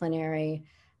interdisciplinary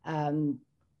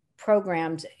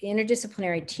programs,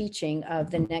 interdisciplinary teaching of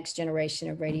the next generation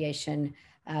of radiation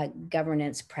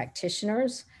governance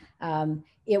practitioners.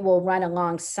 It will run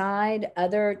alongside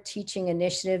other teaching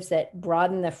initiatives that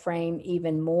broaden the frame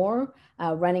even more,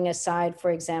 running aside,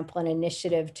 for example, an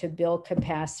initiative to build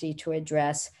capacity to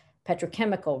address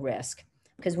petrochemical risk.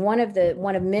 Because one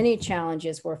of many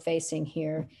challenges we're facing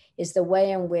here is the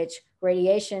way in which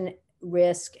radiation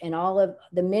risk and all of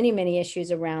the many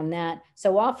issues around that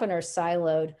so often are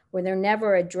siloed, where they're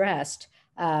never addressed.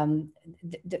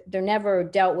 They're never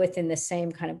dealt with in the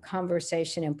same kind of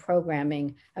conversation and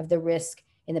programming of the risk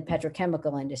in the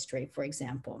petrochemical industry, for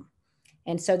example.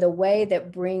 And so the way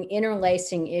that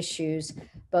interlacing issues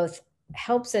both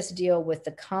helps us deal with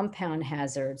the compound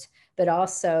hazards, but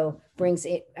also brings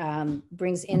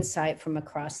insight from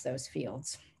across those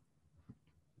fields.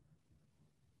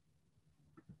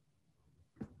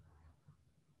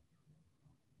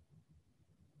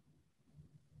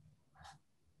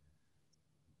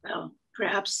 Well,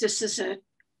 perhaps this is a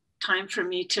time for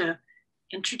me to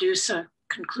introduce a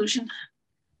conclusion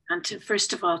and to,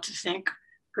 first of all, to thank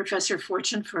Professor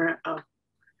Fortune for a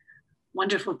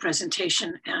wonderful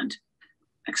presentation and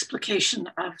explication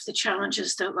of the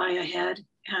challenges that lie ahead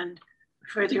and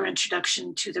further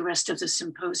introduction to the rest of the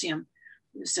symposium.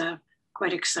 It was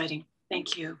quite exciting.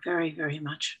 Thank you very, very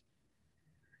much.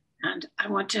 And I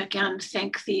want to again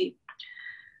thank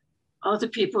all the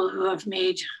people who have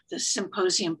made the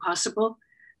symposium possible.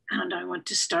 And I want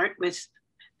to start with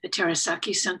the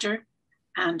Terasaki Center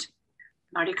and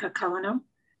Marika Kawano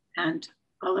and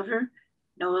Oliver,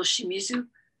 Noel Shimizu.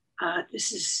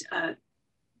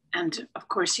 And of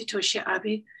course, Hitoshi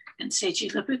Abe and Seiji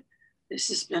Lippert. This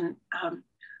has been a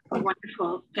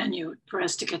wonderful venue for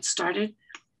us to get started.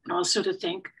 And also to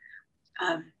thank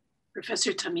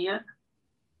Professor Tamiya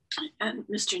and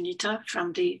Mr. Nita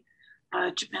from the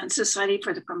Japan Society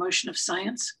for the Promotion of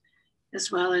Science,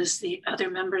 as well as the other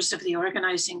members of the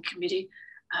organizing committee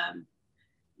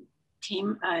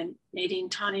team, Nadine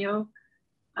Tanio,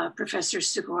 Professor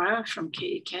Sugawara from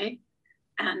KEK,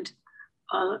 and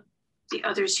all the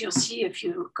others you'll see if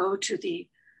you go to the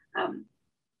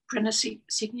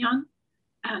Signon,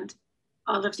 and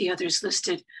all of the others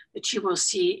listed that you will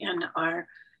see in our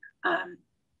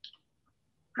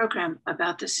program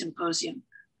about the symposium.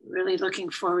 Really looking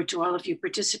forward to all of you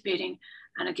participating.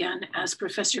 And again, as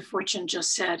Professor Fortune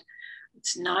just said,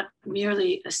 it's not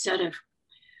merely a set of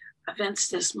events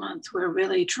this month. We're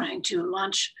really trying to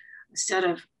launch a set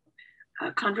of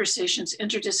conversations,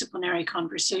 interdisciplinary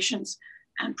conversations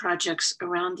and projects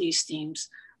around these themes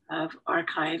of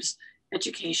archives,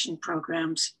 education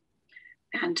programs,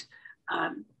 and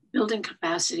building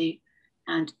capacity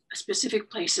and specific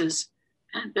places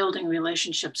and building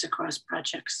relationships across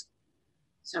projects.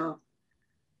 So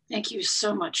thank you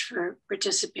so much for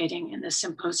participating in this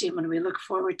symposium, and we look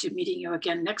forward to meeting you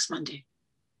again next Monday.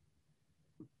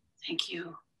 Thank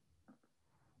you.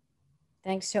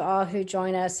 Thanks to all who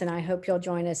join us, and I hope you'll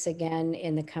join us again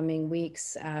in the coming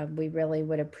weeks. We really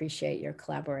would appreciate your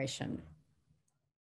collaboration.